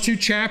the first 2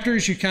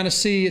 chapters, you kind of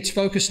see it's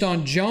focused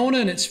on Jonah,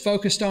 and it's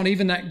focused on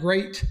even that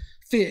great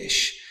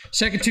fish.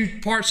 Second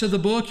 2 parts of the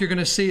book, you're going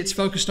to see it's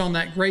focused on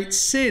that great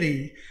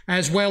city,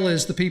 as well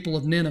as the people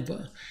of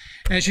Nineveh.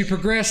 As you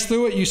progress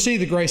through it, you see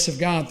the grace of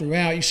God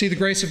throughout. You see the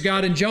grace of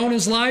God in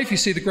Jonah's life. You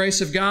see the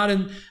grace of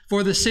God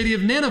for the city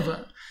of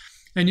Nineveh.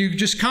 And you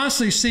just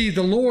constantly see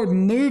the Lord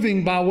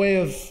moving by way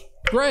of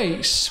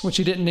grace, which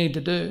he didn't need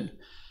to do.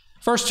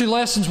 First 2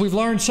 lessons we've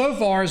learned so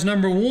far is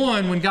number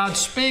 1, when God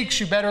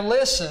speaks, you better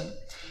listen.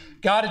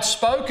 God had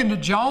spoken to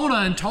Jonah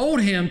and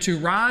told him to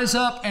rise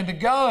up and to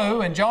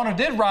go, and Jonah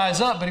did rise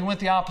up, but he went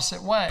the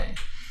opposite way.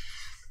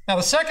 Now,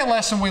 the second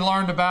lesson we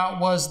learned about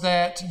was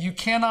that you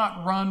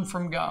cannot run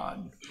from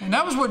God. And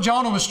that was what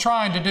Jonah was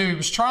trying to do. He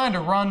was trying to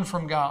run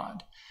from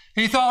God.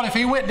 He thought if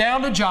he went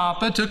down to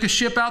Joppa, took a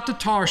ship out to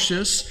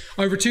Tarshish,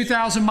 over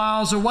 2,000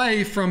 miles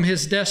away from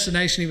his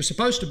destination he was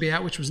supposed to be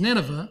at, which was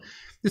Nineveh,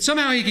 that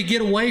somehow he could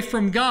get away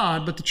from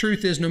God. But the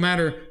truth is, no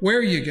matter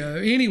where you go,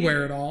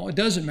 anywhere at all, it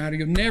doesn't matter.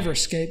 You'll never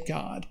escape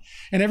God.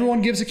 And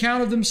everyone gives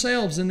account of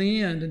themselves in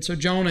the end. And so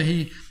Jonah,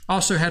 he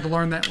also had to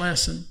learn that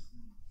lesson.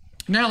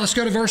 Now let's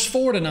go to verse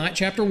 4 tonight,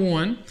 chapter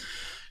 1,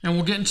 and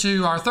we'll get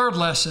into our third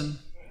lesson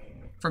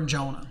from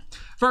Jonah.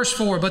 Verse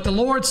 4, but the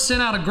Lord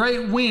sent out a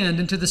great wind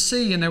into the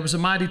sea, and there was a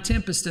mighty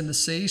tempest in the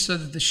sea, so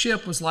that the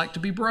ship was like to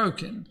be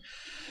broken.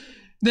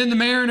 Then the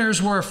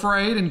mariners were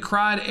afraid and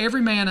cried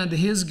every man unto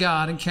his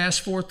God, and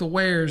cast forth the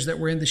wares that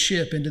were in the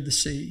ship into the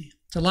sea,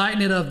 to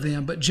lighten it of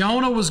them. But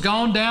Jonah was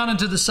gone down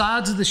into the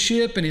sides of the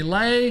ship, and he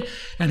lay,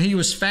 and he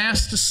was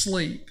fast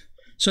asleep.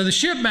 So the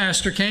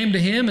shipmaster came to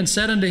him and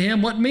said unto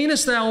him, what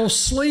meanest thou, O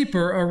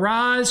sleeper?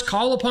 Arise,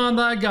 call upon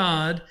thy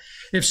God,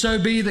 if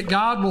so be that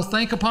God will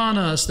think upon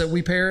us that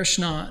we perish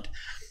not.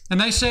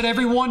 And they said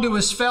every one to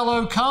his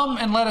fellow, come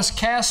and let us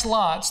cast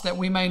lots, that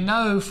we may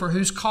know for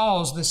whose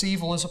cause this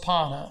evil is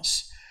upon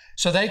us.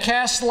 So they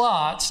cast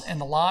lots,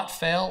 and the lot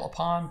fell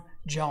upon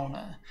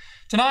Jonah.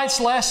 Tonight's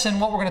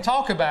lesson, what we're going to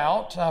talk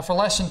about for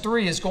lesson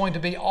 3, is going to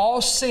be all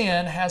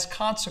sin has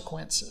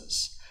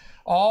consequences.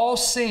 All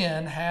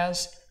sin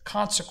has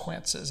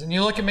consequences. And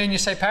you look at me and you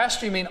say,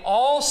 Pastor, you mean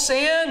all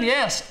sin?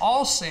 Yes,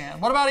 all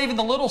sin. What about even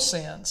the little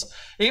sins?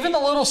 Even the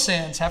little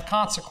sins have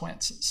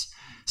consequences.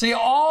 See,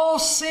 all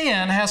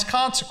sin has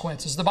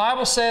consequences. The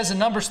Bible says in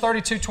Numbers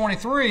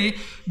 32:23,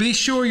 be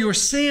sure your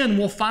sin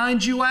will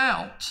find you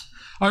out.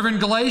 Over in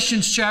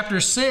Galatians chapter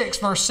 6,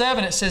 verse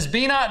 7, it says,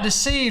 be not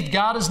deceived,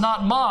 God is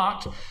not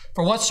mocked,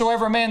 for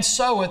whatsoever a man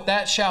soweth,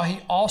 that shall he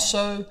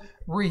also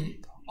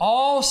reap.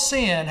 All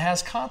sin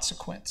has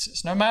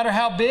consequences, no matter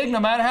how big, no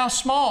matter how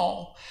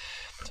small.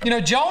 You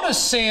know, Jonah's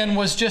sin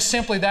was just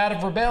simply that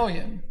of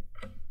rebellion.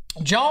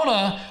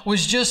 Jonah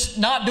was just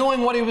not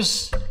doing what he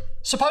was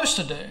supposed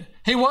to do.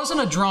 He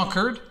wasn't a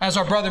drunkard, as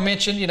our brother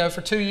mentioned,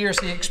 for 2 years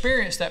he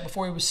experienced that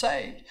before he was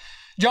saved.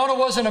 Jonah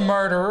wasn't a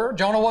murderer.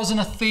 Jonah wasn't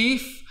a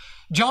thief.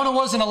 Jonah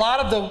wasn't a lot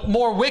of the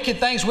more wicked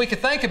things we could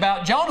think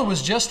about. Jonah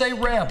was just a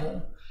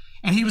rebel,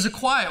 and he was a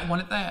quiet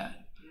one at that.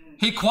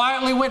 He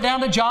quietly went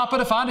down to Joppa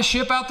to find a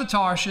ship out to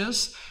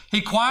Tarshish.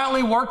 He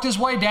quietly worked his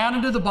way down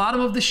into the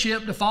bottom of the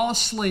ship to fall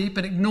asleep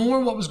and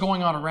ignore what was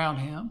going on around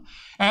him.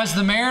 As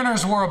the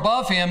mariners were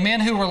above him,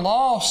 men who were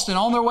lost and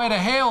on their way to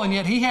hell, and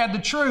yet he had the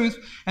truth,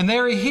 and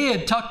there he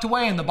hid, tucked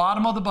away in the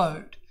bottom of the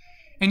boat.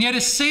 And yet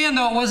his sin,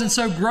 though it wasn't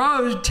so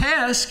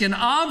grotesque and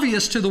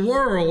obvious to the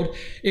world,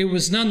 it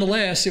was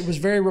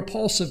very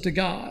repulsive to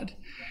God.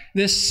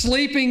 This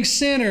sleeping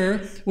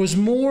sinner was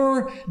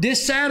more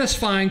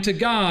dissatisfying to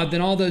God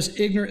than all those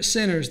ignorant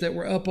sinners that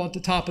were up at the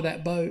top of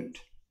that boat,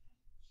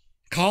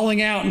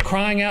 calling out and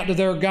crying out to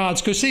their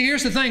gods. Because see,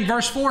 here's the thing,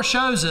 verse 4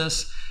 shows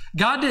us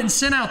God didn't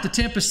send out the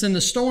tempest and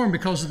the storm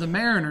because of the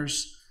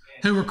mariners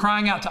who were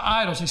crying out to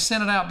idols. He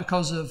sent it out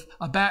because of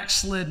a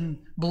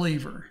backslidden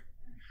believer.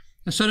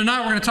 And so tonight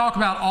we're going to talk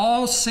about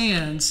all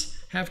sins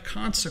have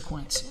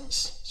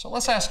consequences. So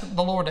let's ask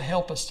the Lord to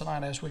help us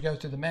tonight as we go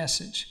through the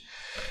message.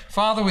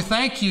 Father, we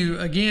thank you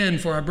again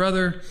for our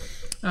brother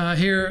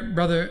here,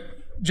 Brother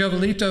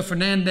Jovelito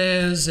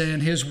Fernandez,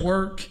 and his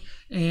work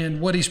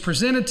and what he's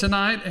presented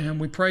tonight. And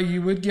we pray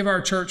you would give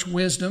our church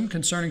wisdom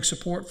concerning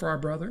support for our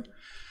brother.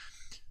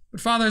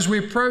 But Father, as we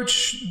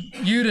approach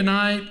you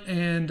tonight,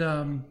 and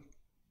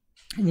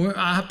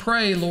I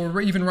pray,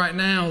 Lord, even right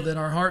now, that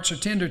our hearts are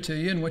tender to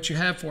you and what you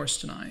have for us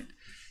tonight.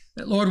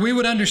 That, Lord, we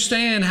would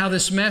understand how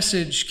this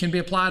message can be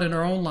applied in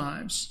our own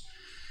lives,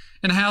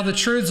 and how the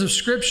truths of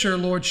Scripture,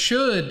 Lord,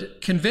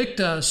 should convict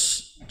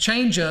us,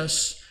 change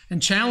us,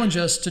 and challenge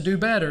us to do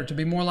better, to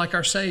be more like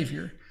our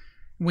Savior.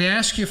 We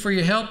ask you for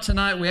your help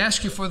tonight. We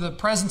ask you for the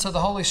presence of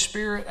the Holy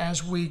Spirit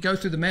as we go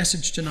through the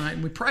message tonight.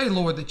 And we pray,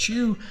 Lord, that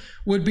you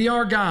would be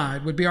our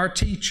guide, would be our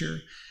teacher,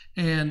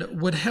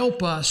 and would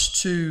help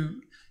us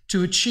to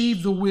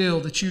achieve the will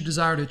that you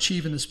desire to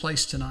achieve in this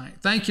place tonight.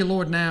 Thank you,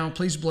 Lord, now.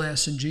 Please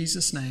bless in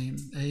Jesus' name.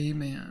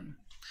 Amen.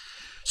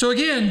 So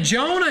again,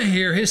 Jonah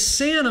here, his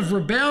sin of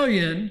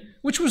rebellion,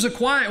 which was a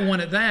quiet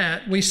one at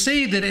that, we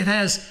see that it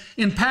has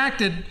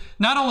impacted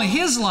not only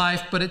his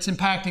life, but it's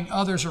impacting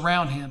others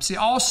around him. See,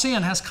 all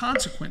sin has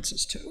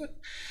consequences to it.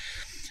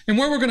 And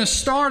where we're going to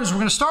start is we're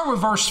going to start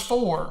with verse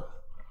 4.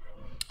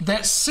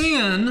 That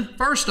sin,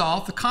 first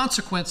off, the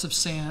consequence of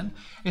sin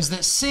is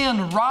that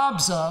sin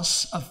robs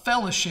us of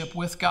fellowship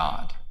with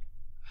God.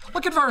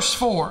 Look at verse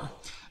 4.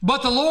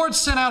 But the Lord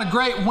sent out a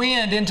great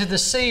wind into the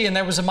sea, and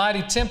there was a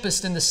mighty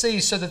tempest in the sea,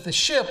 so that the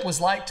ship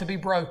was like to be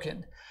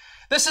broken.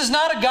 This is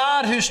not a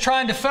God who's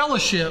trying to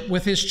fellowship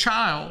with his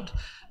child.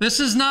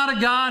 This is not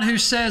a God who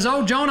says,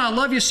 oh, Jonah, I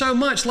love you so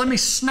much, let me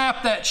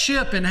snap that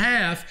ship in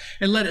half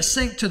and let it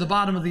sink to the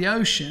bottom of the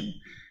ocean.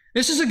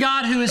 This is a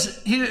God who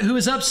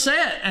is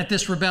upset at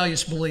this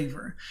rebellious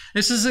believer.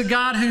 This is a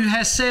God who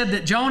has said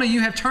that, Jonah, you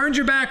have turned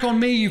your back on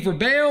me, you've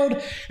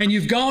rebelled, and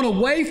you've gone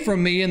away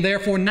from me, and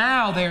therefore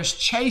now there's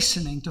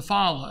chastening to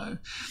follow.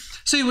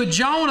 See, with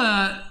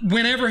Jonah,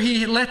 whenever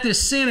he had let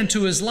this sin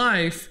into his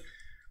life,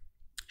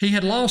 he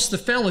had lost the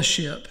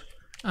fellowship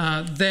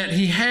that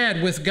he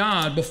had with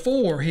God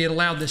before he had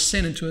allowed this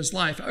sin into his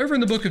life. Over in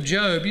the book of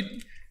Job, you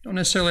don't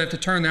necessarily have to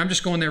turn there. I'm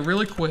just going there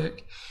really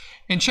quick.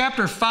 In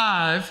chapter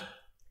 5,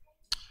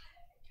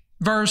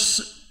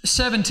 verse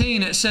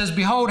 17, it says,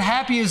 Behold,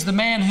 happy is the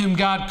man whom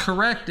God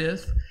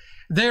correcteth.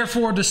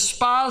 Therefore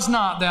despise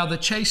not thou the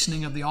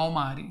chastening of the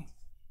Almighty.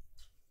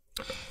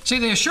 See,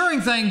 the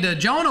assuring thing to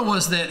Jonah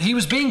was that he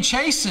was being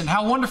chastened.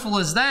 How wonderful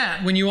is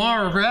that when you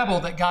are a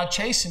rebel that God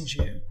chastens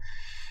you?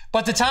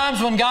 But the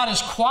times when God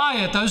is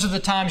quiet, those are the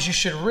times you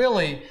should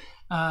really,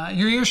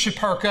 your ears should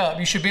perk up.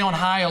 You should be on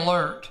high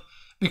alert.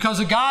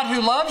 Because a God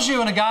who loves you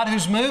and a God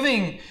who's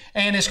moving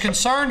and is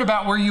concerned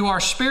about where you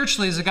are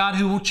spiritually is a God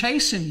who will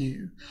chasten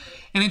you.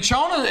 And in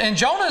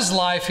Jonah's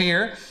life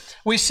here,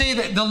 we see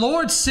that the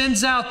Lord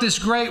sends out this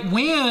great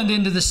wind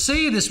into the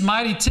sea, this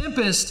mighty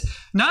tempest,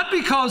 not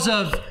because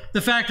of the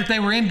fact that they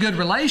were in good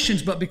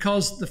relations, but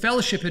because the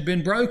fellowship had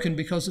been broken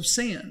because of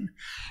sin.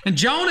 And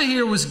Jonah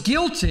here was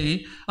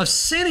guilty of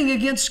sinning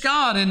against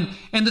God.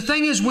 And the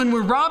thing is, when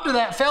we're robbed of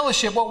that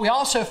fellowship, what we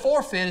also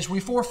forfeit is we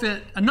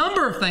forfeit a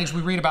number of things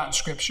we read about in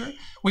Scripture.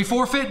 We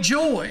forfeit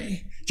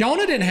joy.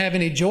 Jonah didn't have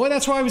any joy.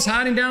 That's why he was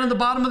hiding down at the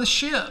bottom of the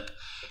ship.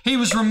 He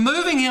was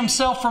removing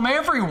himself from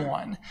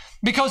everyone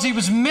because he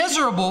was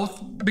miserable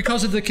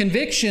because of the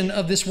conviction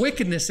of this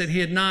wickedness that he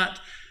had not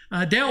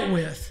dealt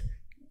with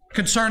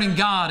concerning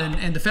God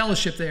and the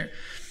fellowship there.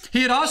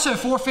 He had also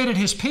forfeited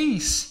his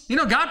peace. You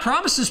know, God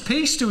promises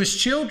peace to His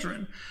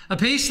children, a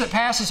peace that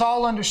passes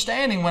all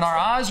understanding when our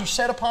eyes are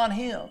set upon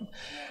Him.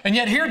 And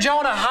yet here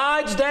Jonah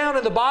hides down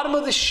at the bottom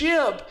of the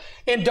ship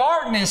in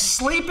darkness,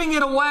 sleeping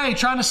it away,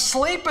 trying to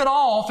sleep it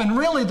off. And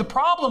really the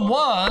problem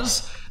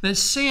was that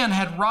sin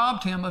had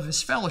robbed him of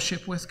his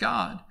fellowship with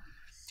God.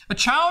 A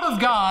child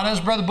of God, as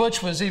Brother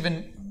Butch was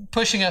even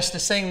pushing us to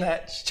sing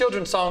that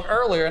children's song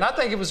earlier, and I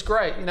think it was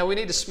great. You know, we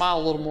need to smile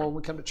a little more when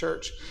we come to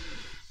church.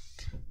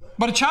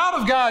 But a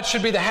child of God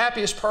should be the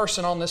happiest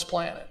person on this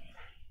planet.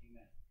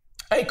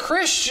 A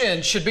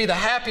Christian should be the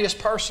happiest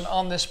person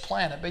on this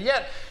planet. But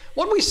yet,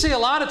 what we see a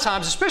lot of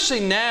times,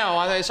 especially now,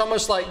 I think it's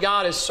almost like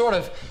God is sort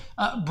of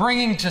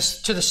bringing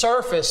to the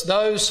surface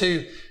those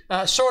who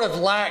sort of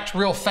lacked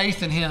real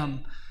faith in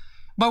Him.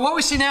 But what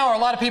we see now are a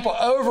lot of people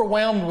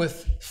overwhelmed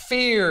with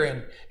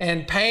fear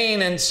and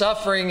pain and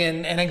suffering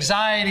and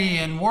anxiety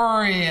and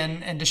worry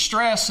and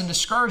distress and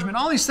discouragement,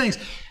 all these things.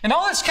 And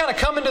all that's kind of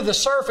coming to the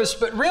surface,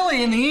 but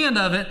really in the end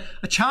of it,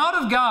 a child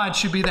of God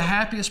should be the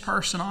happiest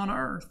person on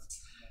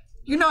earth.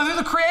 You know who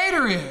the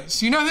Creator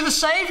is. You know who the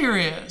Savior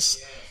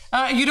is.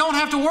 You don't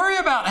have to worry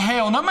about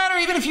hell. No matter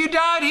even if you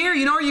died here,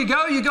 you know where you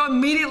go? You go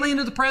immediately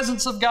into the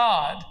presence of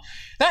God.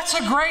 That's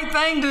a great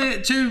thing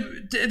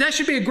that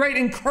should be a great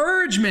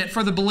encouragement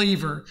for the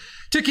believer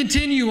to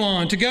continue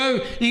on, to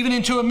go even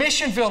into a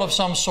mission field of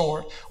some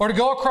sort, or to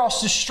go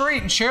across the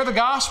street and share the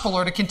gospel,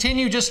 or to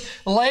continue just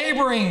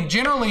laboring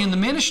generally in the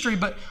ministry.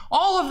 But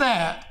all of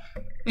that,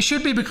 it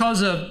should be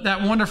because of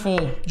that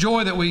wonderful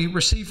joy that we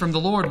receive from the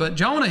Lord. But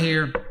Jonah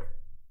here,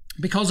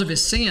 because of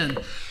his sin,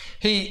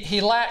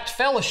 he lacked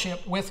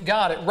fellowship with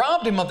God. It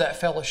robbed him of that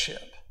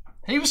fellowship.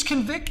 He was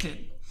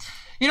convicted.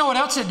 You know what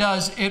else it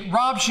does? It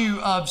robs you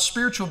of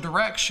spiritual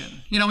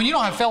direction. You know, when you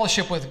don't have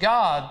fellowship with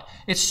God,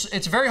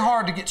 it's very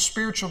hard to get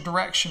spiritual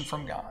direction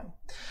from God.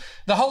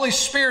 The Holy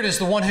Spirit is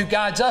the one who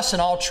guides us in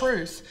all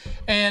truth.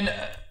 And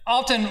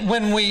often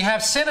when we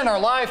have sin in our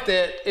life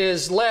that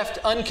is left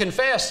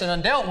unconfessed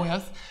and undealt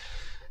with,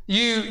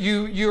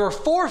 you are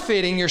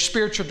forfeiting your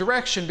spiritual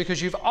direction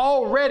because you've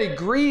already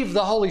grieved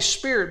the Holy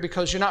Spirit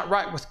because you're not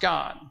right with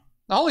God.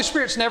 The Holy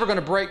Spirit's never going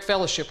to break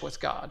fellowship with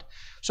God.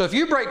 So if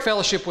you break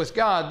fellowship with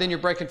God, then you're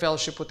breaking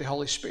fellowship with the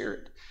Holy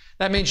Spirit.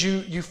 That means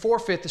you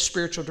forfeit the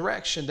spiritual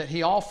direction that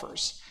He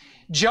offers.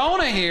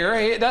 Jonah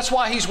here, that's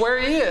why he's where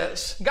he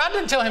is. God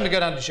didn't tell him to go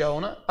down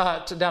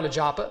to down to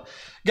Joppa.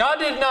 God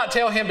did not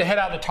tell him to head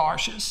out to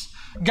Tarshish.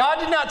 God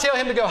did not tell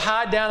him to go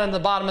hide down in the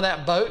bottom of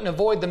that boat and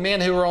avoid the men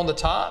who were on the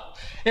top.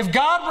 If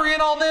God were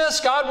in on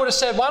this, God would have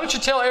said, why don't you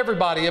tell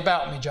everybody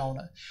about me,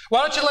 Jonah?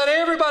 Why don't you let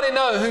everybody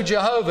know who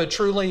Jehovah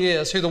truly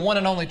is, who the one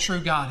and only true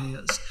God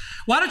is?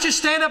 Why don't you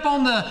stand up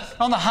on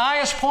the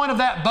highest point of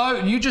that boat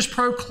and you just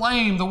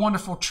proclaim the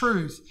wonderful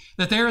truth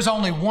that there is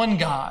only one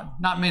God,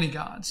 not many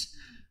gods?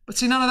 But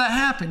see, none of that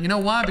happened. You know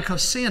why?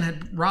 Because sin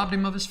had robbed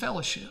him of his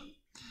fellowship.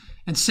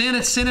 And sin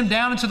had sent him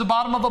down into the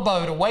bottom of a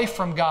boat, away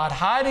from God,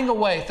 hiding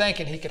away,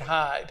 thinking he could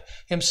hide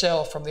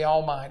himself from the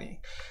Almighty.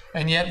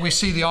 And yet we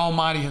see the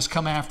Almighty has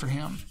come after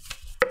him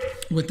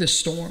with this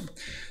storm.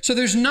 So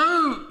there's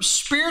no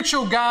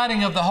spiritual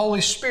guiding of the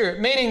Holy Spirit,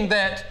 meaning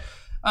that,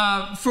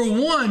 for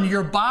one,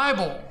 your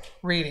Bible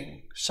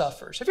reading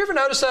suffers. Have you ever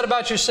noticed that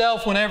about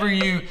yourself whenever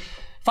you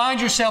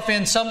find yourself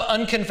in some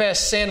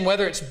unconfessed sin,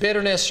 whether it's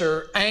bitterness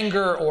or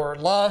anger or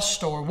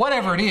lust or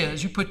whatever it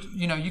is, you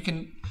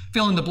can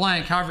fill in the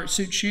blank however it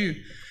suits you.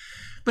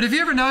 But have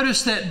you ever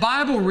noticed that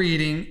Bible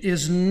reading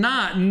is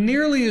not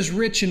nearly as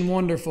rich and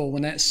wonderful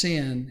when that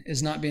sin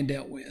is not being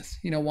dealt with?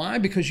 You know why?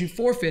 Because you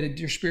forfeited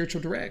your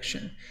spiritual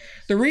direction.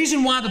 The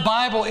reason why the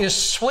Bible is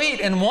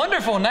sweet and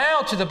wonderful now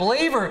to the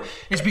believer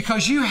is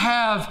because you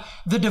have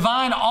the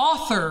divine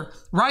author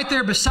right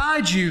there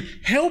beside you,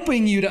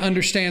 helping you to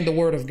understand the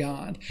Word of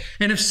God.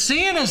 And if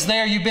sin is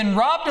there, you've been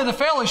robbed of the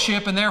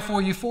fellowship, and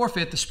therefore you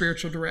forfeit the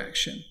spiritual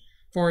direction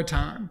for a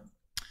time.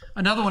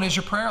 Another one is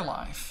your prayer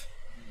life.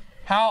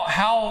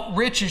 How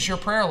rich is your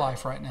prayer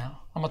life right now?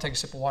 I'm going to take a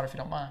sip of water if you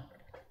don't mind.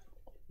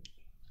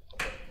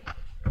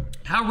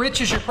 How rich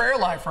is your prayer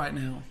life right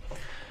now?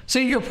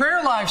 See, your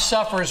prayer life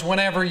suffers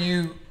whenever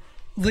you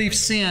leave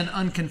sin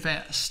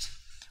unconfessed.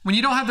 When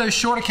you don't have those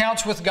short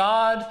accounts with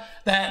God,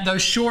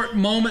 those short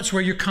moments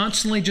where you're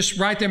constantly just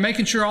right there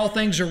making sure all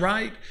things are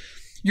right,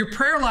 your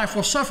prayer life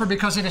will suffer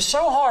because it is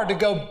so hard to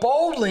go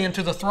boldly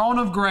into the throne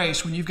of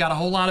grace when you've got a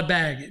whole lot of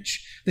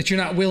baggage that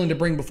you're not willing to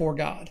bring before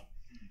God.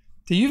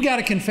 So you've got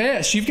to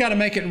confess. You've got to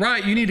make it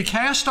right. You need to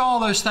cast all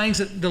those things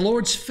at the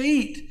Lord's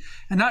feet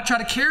and not try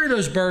to carry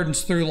those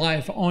burdens through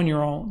life on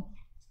your own.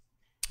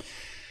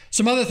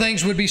 Some other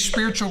things would be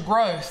spiritual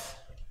growth.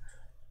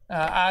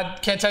 I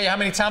can't tell you how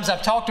many times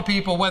I've talked to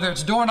people, whether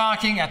it's door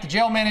knocking, at the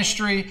jail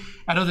ministry,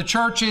 at other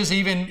churches,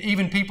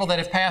 even people that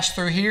have passed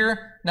through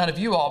here. None of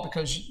you all,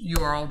 because you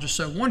are all just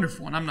so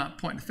wonderful, and I'm not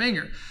pointing a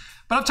finger.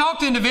 But I've talked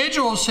to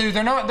individuals who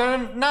they're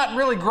not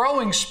really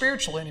growing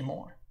spiritually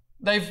anymore.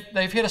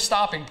 They've hit a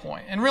stopping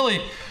point. And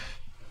really,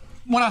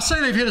 when I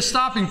say they've hit a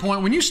stopping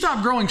point, when you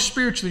stop growing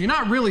spiritually, you're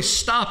not really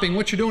stopping.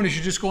 What you're doing is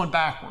you're just going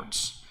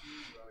backwards.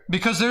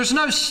 Because there's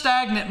no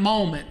stagnant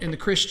moment in the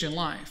Christian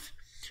life.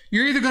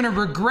 You're either going to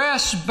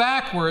regress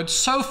backwards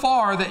so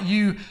far that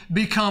you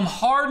become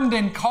hardened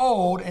and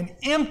cold and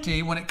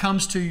empty when it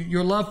comes to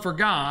your love for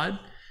God,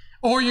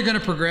 or you're going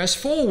to progress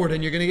forward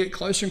and you're going to get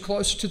closer and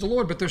closer to the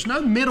Lord. But there's no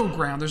middle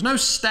ground. There's no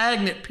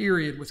stagnant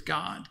period with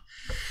God.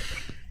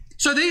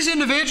 So these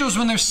individuals,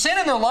 when there's sin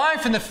in their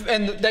life and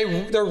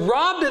they're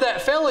robbed of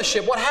that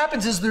fellowship, what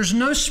happens is there's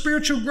no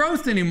spiritual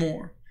growth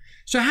anymore.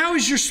 So how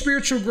has your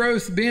spiritual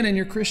growth been in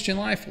your Christian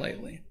life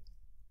lately?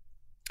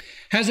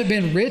 Has it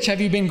been rich? Have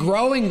you been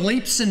growing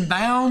leaps and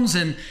bounds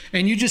and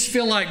you just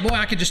feel like, boy,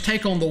 I could just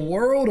take on the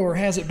world? Or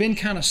has it been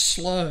kind of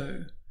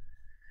slow?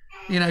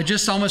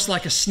 Just almost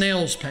like a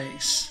snail's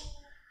pace.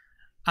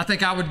 I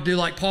think I would do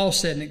like Paul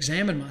said and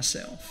examine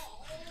myself.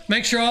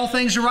 Make sure all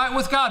things are right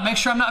with God. Make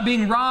sure I'm not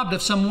being robbed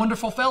of some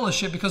wonderful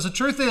fellowship, because the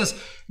truth is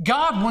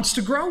God wants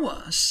to grow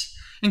us.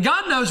 And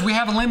God knows we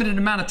have a limited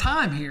amount of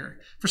time here.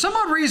 For some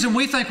odd reason,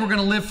 we think we're going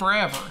to live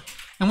forever.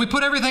 And we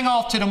put everything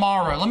off to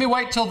tomorrow. Let me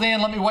wait till then.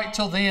 Let me wait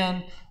till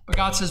then. But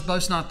God says,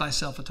 boast not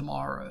thyself of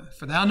tomorrow,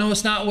 for thou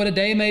knowest not what a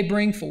day may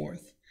bring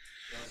forth.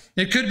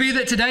 It could be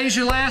that today's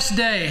your last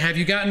day. Have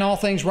you gotten all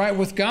things right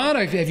with God?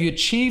 Have you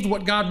achieved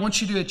what God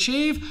wants you to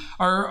achieve?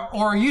 Or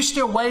are you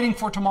still waiting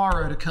for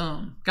tomorrow to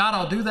come? God,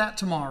 I'll do that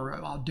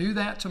tomorrow. I'll do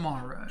that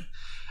tomorrow.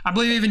 I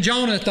believe even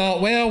Jonah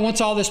thought, well,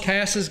 once all this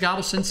passes, God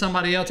will send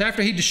somebody else.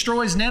 After he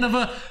destroys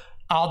Nineveh,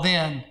 I'll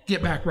then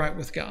get back right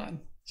with God.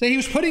 So he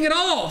was putting it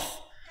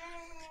off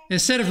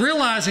instead of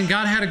realizing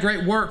God had a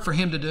great work for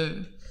him to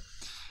do.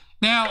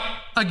 Now,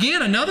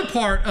 again, another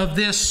part of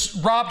this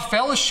robbed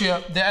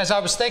fellowship, that as I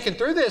was thinking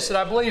through this, that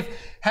I believe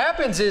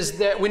happens is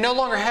that we no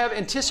longer have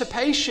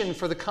anticipation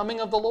for the coming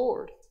of the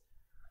Lord.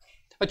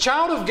 A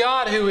child of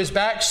God who is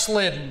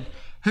backslidden,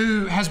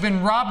 who has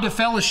been robbed of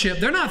fellowship,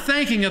 they're not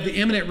thinking of the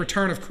imminent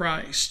return of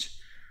Christ.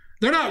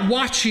 They're not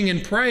watching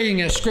and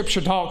praying as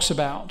Scripture talks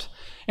about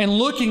and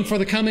looking for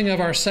the coming of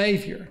our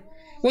Savior.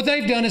 What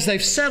they've done is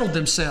they've settled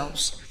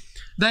themselves.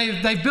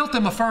 They've built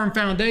them a firm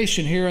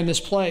foundation here in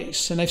this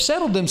place, and they've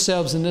settled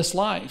themselves in this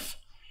life.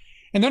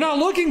 And they're not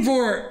looking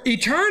for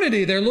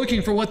eternity. They're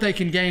looking for what they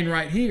can gain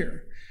right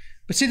here.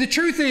 But see, the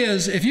truth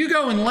is, if you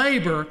go and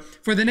labor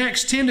for the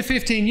next 10 to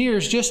 15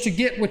 years just to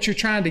get what you're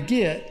trying to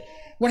get,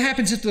 what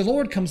happens if the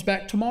Lord comes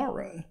back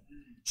tomorrow?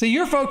 See,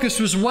 your focus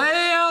was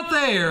way out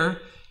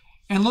there,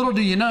 and little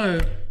do you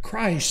know,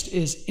 Christ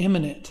is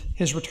imminent.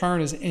 His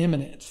return is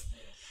imminent.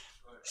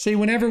 See,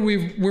 whenever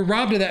we're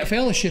robbed of that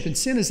fellowship and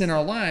sin is in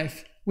our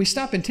life, we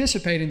stop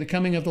anticipating the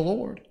coming of the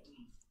Lord.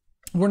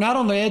 We're not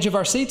on the edge of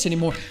our seats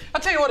anymore.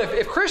 I'll tell you what,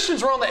 if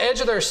Christians were on the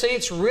edge of their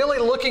seats really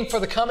looking for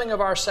the coming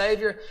of our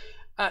Savior,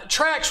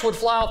 tracts would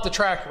fly off the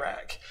track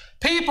rack.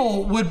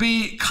 People would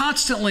be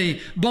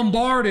constantly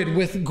bombarded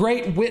with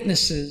great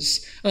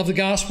witnesses of the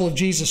gospel of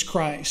Jesus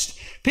Christ.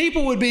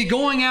 People would be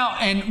going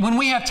out, and when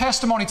we have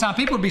testimony time,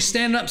 people would be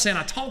standing up saying,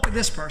 I talked to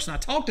this person, I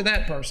talked to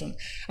that person,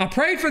 I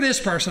prayed for this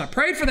person, I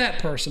prayed for that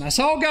person, I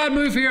saw God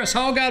move here, I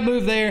saw God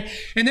move there,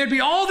 and there'd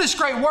be all this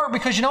great work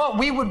because you know what?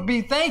 We would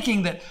be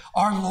thinking that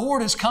our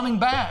Lord is coming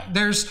back.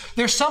 There's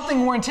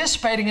something we're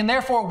anticipating, and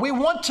therefore we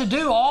want to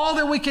do all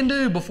that we can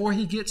do before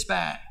He gets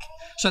back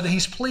so that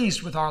He's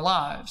pleased with our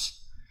lives.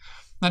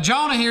 Now,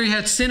 Jonah here, he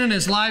had sin in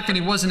his life and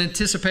he wasn't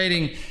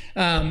anticipating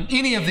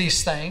any of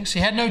these things. He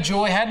had no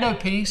joy, had no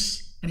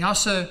peace, and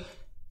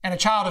a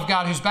child of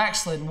God who's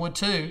backslidden would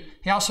too,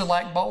 he also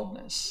lacked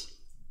boldness.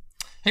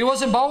 He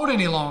wasn't bold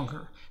any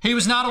longer. He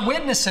was not a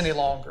witness any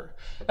longer.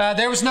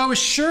 There was no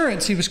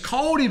assurance. He was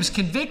cold, he was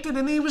convicted,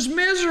 and he was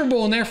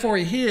miserable, and therefore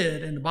he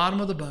hid in the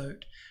bottom of the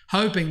boat,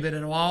 hoping that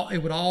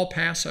it would all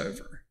pass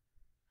over.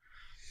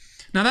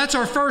 Now that's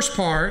our first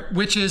part,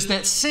 which is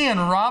that sin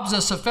robs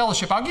us of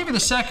fellowship. I'll give you the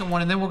second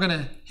one, and then we're going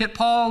to hit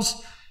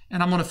pause,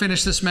 and I'm going to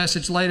finish this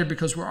message later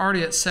because we're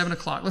already at 7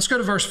 o'clock. Let's go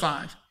to verse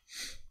 5.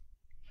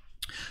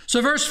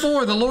 So verse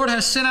 4, the Lord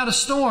has sent out a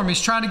storm.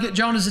 He's trying to get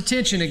Jonah's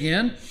attention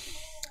again.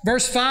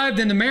 Verse 5,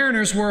 then the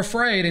mariners were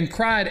afraid and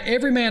cried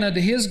every man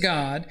unto his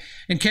God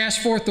and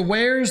cast forth the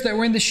wares that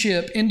were in the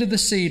ship into the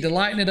sea to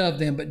lighten it of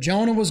them. But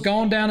Jonah was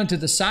gone down into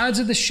the sides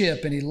of the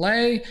ship, and he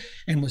lay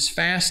and was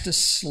fast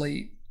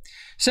asleep.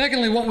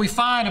 Secondly, what we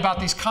find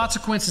about these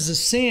consequences of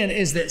sin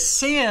is that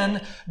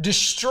sin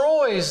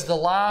destroys the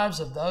lives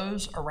of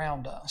those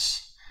around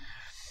us.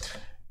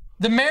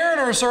 The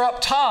mariners are up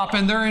top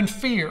and they're in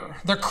fear.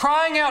 They're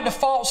crying out to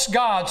false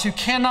gods who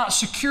cannot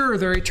secure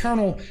their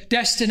eternal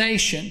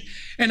destination.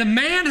 And a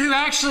man who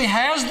actually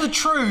has the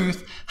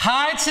truth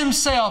hides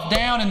himself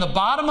down in the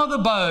bottom of the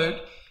boat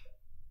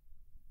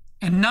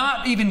and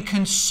not even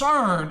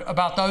concerned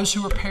about those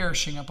who are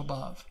perishing up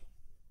above.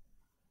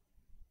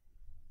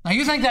 Now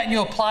you think that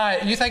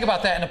and you think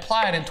about that and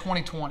apply it in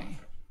 2020.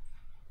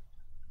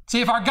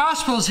 See, if our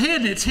gospel is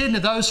hidden, it's hidden to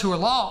those who are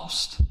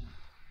lost.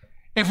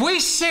 If we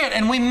sit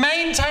and we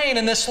maintain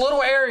in this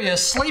little area,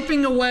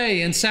 sleeping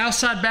away in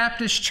Southside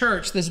Baptist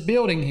Church, this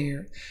building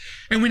here,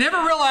 and we never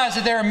realize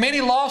that there are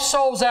many lost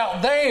souls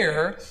out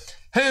there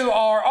who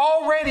are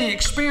already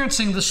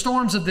experiencing the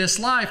storms of this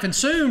life and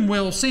soon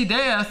will see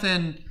death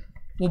and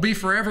will be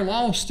forever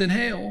lost in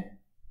hell.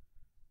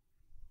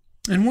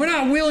 And we're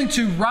not willing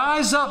to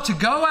rise up to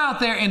go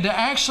out there and to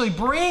actually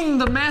bring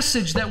the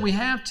message that we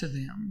have to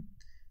them,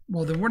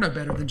 well, then we're no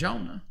better than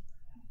Jonah.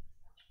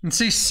 And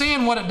see,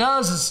 sin, what it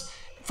does is,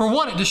 for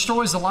one, it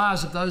destroys the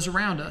lives of those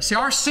around us. See,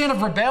 our sin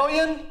of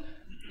rebellion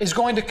is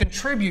going to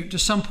contribute to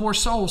some poor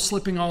soul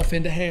slipping off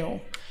into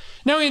hell.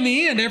 Now, in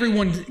the end,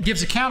 everyone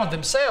gives account of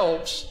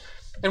themselves.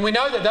 And we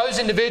know that those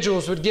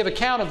individuals would give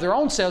account of their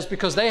own selves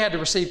because they had to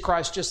receive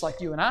Christ just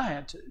like you and I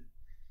had to.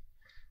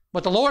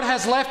 But the Lord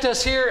has left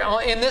us here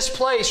in this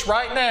place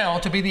right now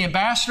to be the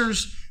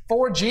ambassadors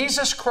for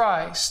Jesus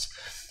Christ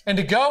and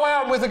to go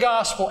out with the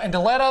gospel and to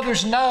let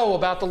others know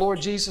about the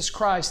Lord Jesus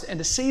Christ and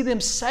to see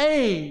them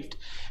saved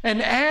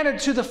and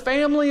added to the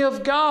family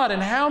of God.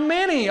 And how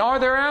many are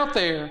there out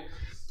there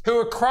who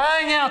are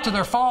crying out to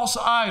their false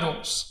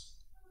idols?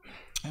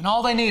 And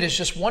all they need is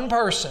just one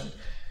person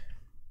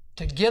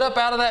to get up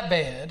out of that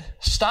bed,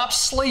 stop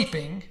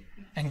sleeping,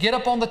 and get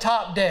up on the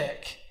top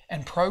deck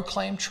and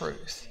proclaim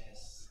truth.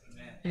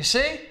 You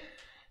see?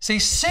 See,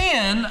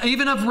 sin,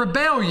 even of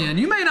rebellion,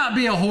 you may not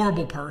be a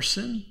horrible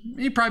person.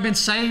 You've probably been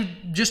saved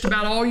just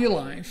about all your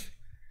life.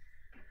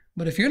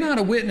 But if you're not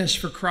a witness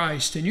for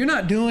Christ and you're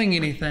not doing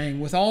anything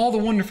with all the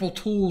wonderful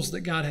tools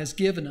that God has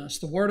given us,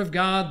 the Word of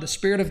God, the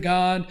Spirit of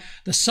God,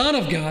 the Son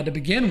of God to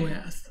begin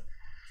with,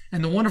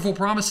 and the wonderful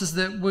promises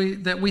that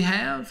we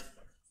have,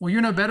 well,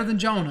 you're no better than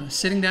Jonah,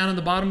 sitting down in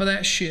the bottom of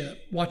that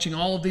ship, watching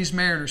all of these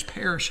mariners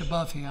perish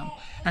above him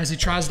as he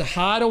tries to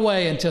hide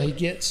away until he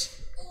gets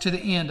to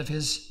the end of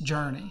his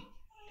journey.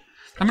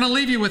 I'm going to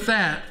leave you with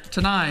that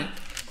tonight.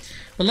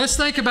 But let's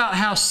think about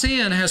how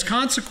sin has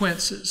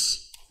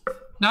consequences,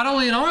 not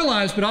only in our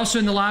lives, but also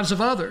in the lives of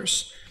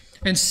others.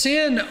 And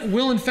sin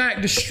will, in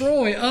fact,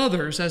 destroy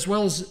others as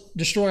well as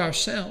destroy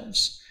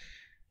ourselves.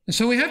 And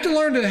so we have to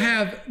learn to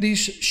have these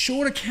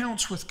short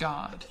accounts with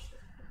God,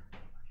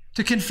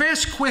 to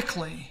confess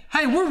quickly.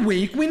 Hey, we're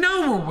weak. We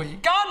know we're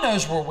weak. God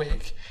knows we're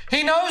weak.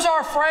 He knows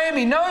our frame.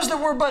 He knows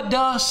that we're but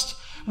dust.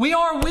 We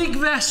are weak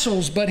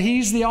vessels, but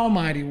He's the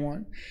Almighty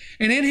One.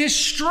 And in His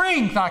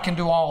strength, I can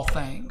do all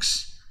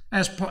things.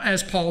 As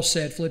Paul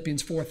said,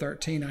 Philippians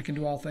 4:13, I can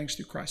do all things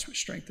through Christ which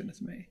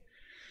strengtheneth me.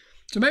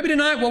 So maybe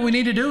tonight what we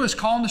need to do is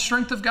call on the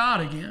strength of God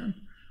again.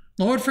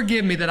 Lord,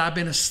 forgive me that I've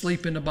been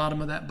asleep in the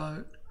bottom of that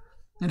boat.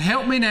 And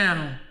help me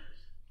now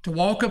to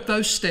walk up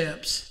those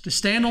steps, to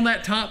stand on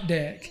that top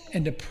deck,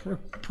 and to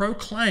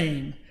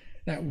proclaim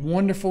that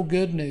wonderful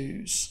good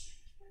news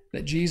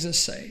that Jesus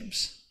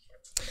saves.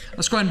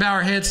 Let's go ahead and bow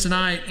our heads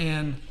tonight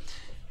and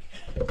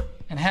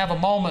have a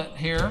moment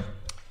here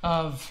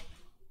of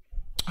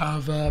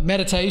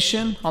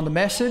meditation on the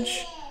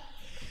message.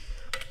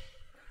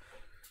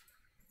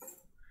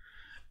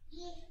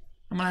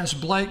 I'm going to ask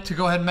Blake to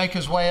go ahead and make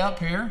his way up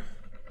here.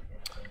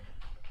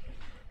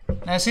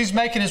 As he's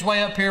making his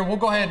way up here, we'll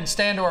go ahead and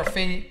stand to our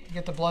feet,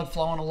 get the blood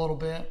flowing a little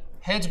bit.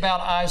 Heads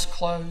bowed, eyes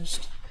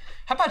closed.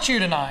 How about you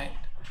tonight?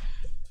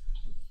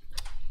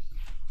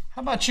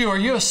 How about you? Are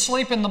you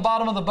asleep in the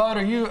bottom of the boat?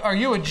 Are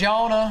you a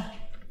Jonah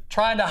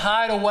trying to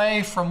hide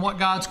away from what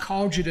God's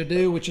called you to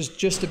do, which is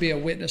just to be a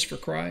witness for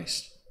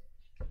Christ?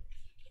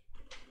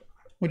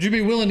 Would you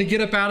be willing to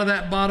get up out of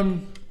that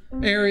bottom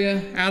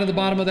area, out of the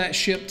bottom of that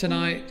ship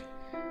tonight,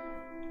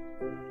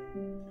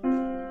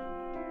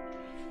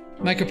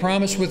 make a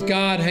promise with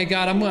God. Hey,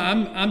 God,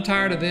 I'm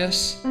tired of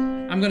this.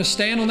 I'm going to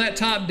stand on that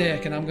top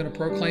deck and I'm going to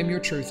proclaim your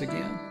truth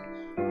again.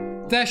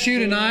 If that's you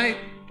tonight,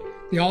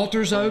 the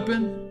altar's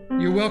open.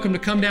 You're welcome to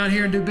come down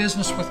here and do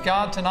business with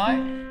God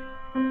tonight.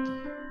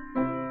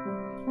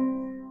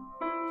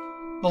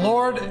 The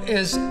Lord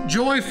is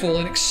joyful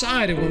and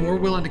excited when we're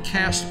willing to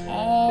cast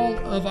all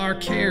of our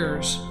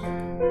cares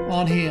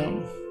on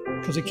Him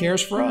because He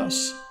cares for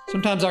us.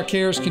 Sometimes our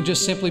cares can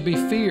just simply be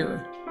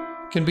fear,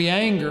 can be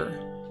anger,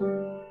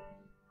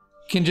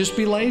 can just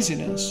be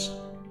laziness.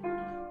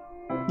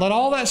 Let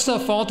all that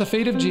stuff fall at the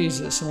feet of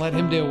Jesus and let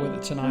Him deal with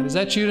it tonight. Is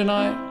that you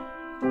tonight?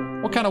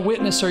 What kind of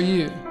witness are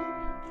you?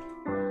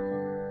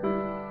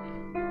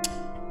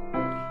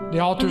 The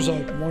altar's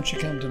open. Won't you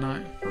come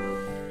tonight?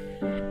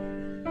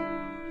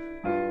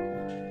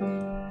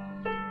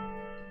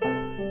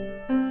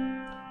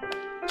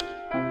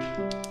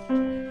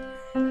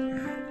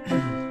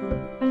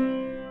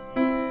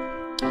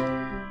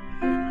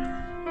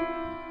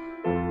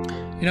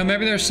 You know,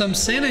 maybe there's some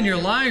sin in your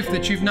life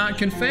that you've not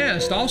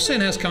confessed. All sin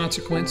has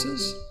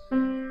consequences.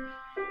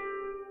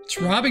 It's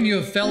robbing you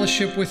of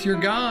fellowship with your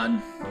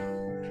God.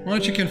 Why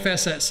don't you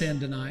confess that sin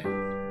tonight?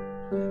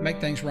 Make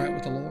things right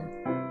with the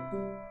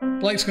Lord.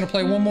 Blake's going to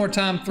play one more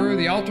time through.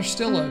 The altar's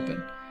still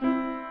open.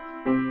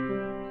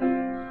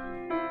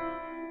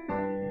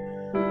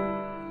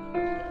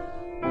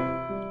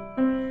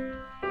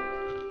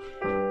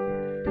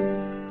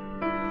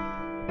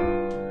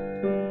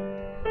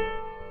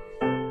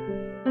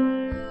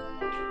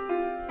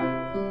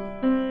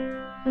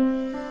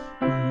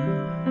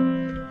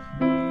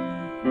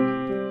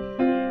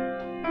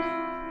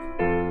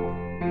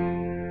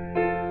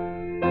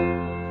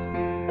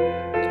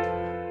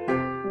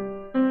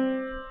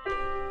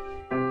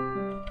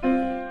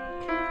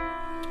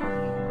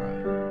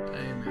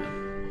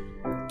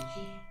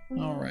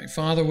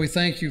 Father, we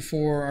thank you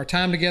for our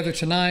time together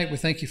tonight. We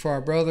thank you for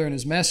our brother and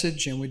his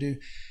message, and we do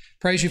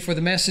praise you for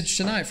the message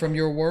tonight from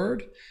your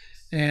word.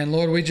 And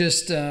Lord, we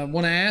just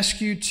want to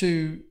ask you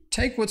to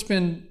take what's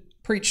been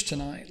preached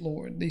tonight,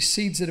 Lord, these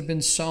seeds that have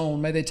been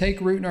sown. May they take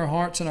root in our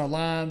hearts and our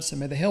lives, and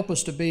may they help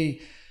us to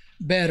be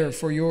better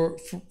for you,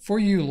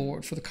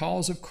 Lord, for the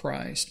cause of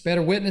Christ.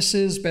 Better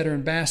witnesses, better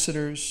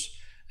ambassadors,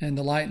 and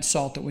the light and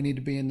salt that we need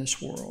to be in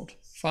this world.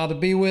 Father,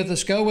 be with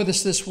us. Go with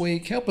us this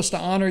week. Help us to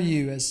honor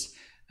you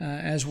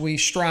as we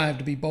strive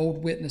to be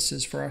bold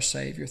witnesses for our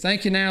Savior.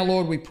 Thank you now,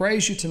 Lord. We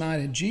praise you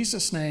tonight in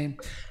Jesus' name.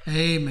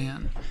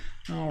 Amen.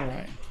 All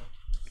right.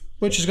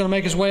 Butch is going to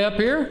make his way up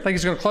here. I think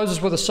he's going to close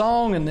us with a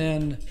song, and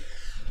then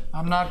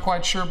I'm not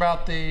quite sure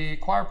about the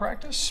choir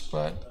practice,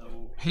 but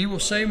he will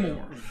say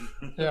more.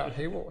 Yeah,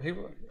 he will.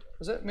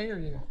 Is that me or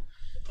you?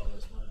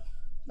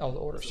 Oh, the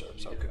order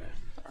service. Okay.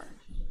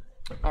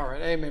 All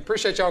right. Amen.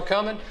 Appreciate y'all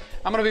coming.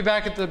 I'm going to be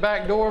back at the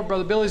back door.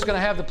 Brother Billy's going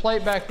to have the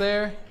plate back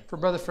there for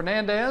Brother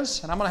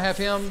Fernandez, and I'm going to have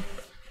him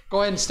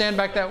go ahead and stand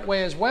back that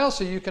way as well,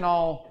 so you can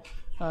all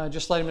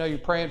just let him know you're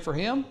praying for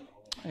him,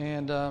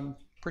 and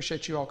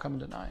appreciate you all coming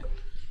tonight.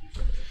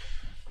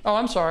 Oh,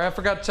 I'm sorry, I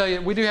forgot to tell you,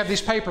 we do have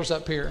these papers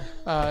up here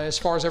as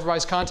far as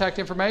everybody's contact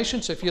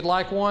information, so if you'd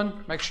like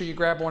one, make sure you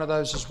grab one of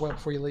those as well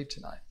before you leave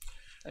tonight.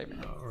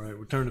 Amen. All right,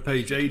 we'll turn to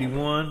page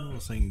 81. We'll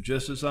sing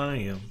Just As I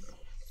Am.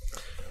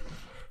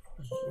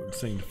 We'll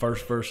sing the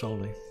first verse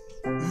only.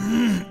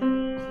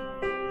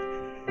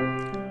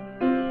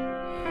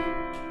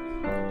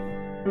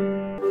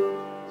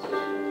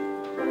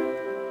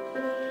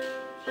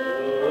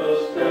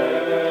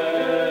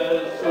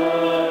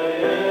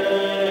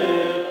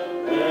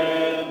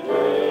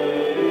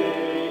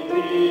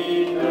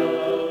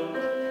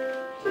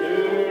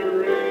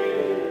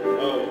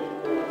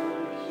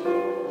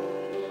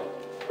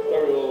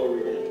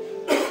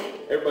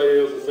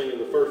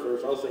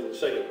 I'll sing the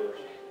second verse.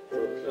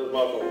 That was my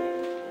fault.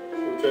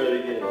 We'll try it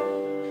again.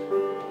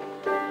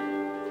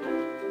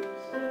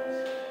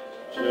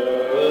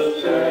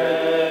 Just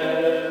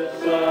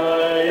as I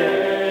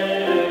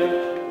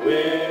am,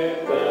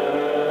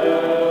 without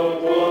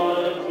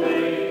one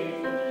plea,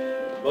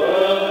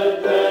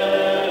 but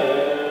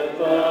that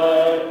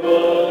thy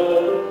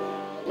blood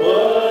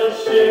was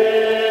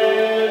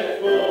shed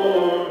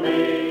for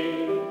me,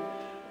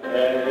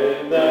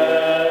 and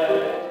that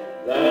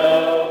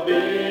thou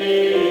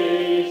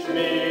beest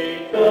me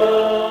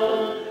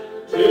come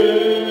to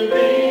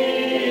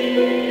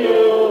thee, O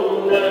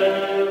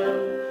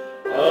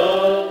Lamb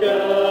of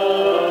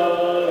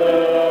God,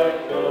 I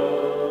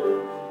come,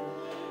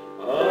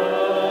 I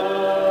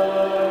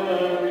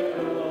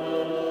come.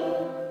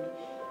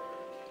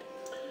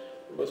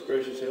 Most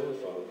gracious Heavenly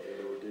Father,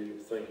 Lord, do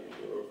thank you,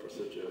 Lord, for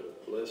such a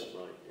blessed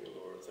night, dear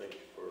Lord. Thank you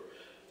for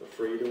the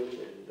freedom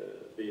and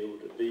be able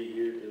to be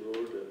here, dear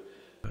Lord.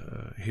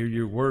 Hear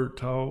your word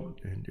taught,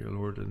 and dear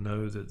Lord, to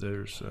know that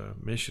there's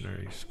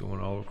missionaries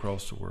going all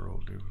across the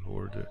world, dear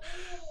Lord, to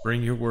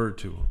bring your word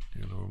to them,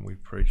 dear Lord. And we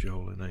praise your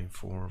holy name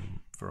for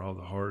them, for all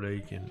the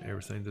heartache and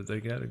everything that they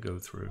got to go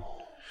through.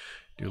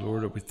 Dear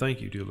Lord, we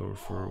thank you, dear Lord,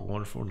 for a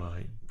wonderful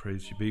night. Pray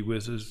that you be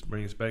with us,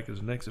 bring us back at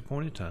the next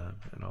appointed time.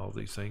 And all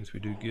these things we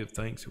do give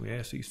thanks, and we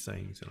ask these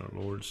things in our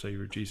Lord and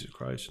Savior Jesus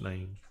Christ's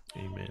name.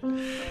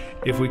 Amen.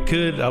 If we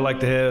could, I'd like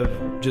to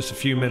have just a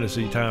few minutes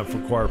of your time for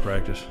choir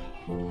practice.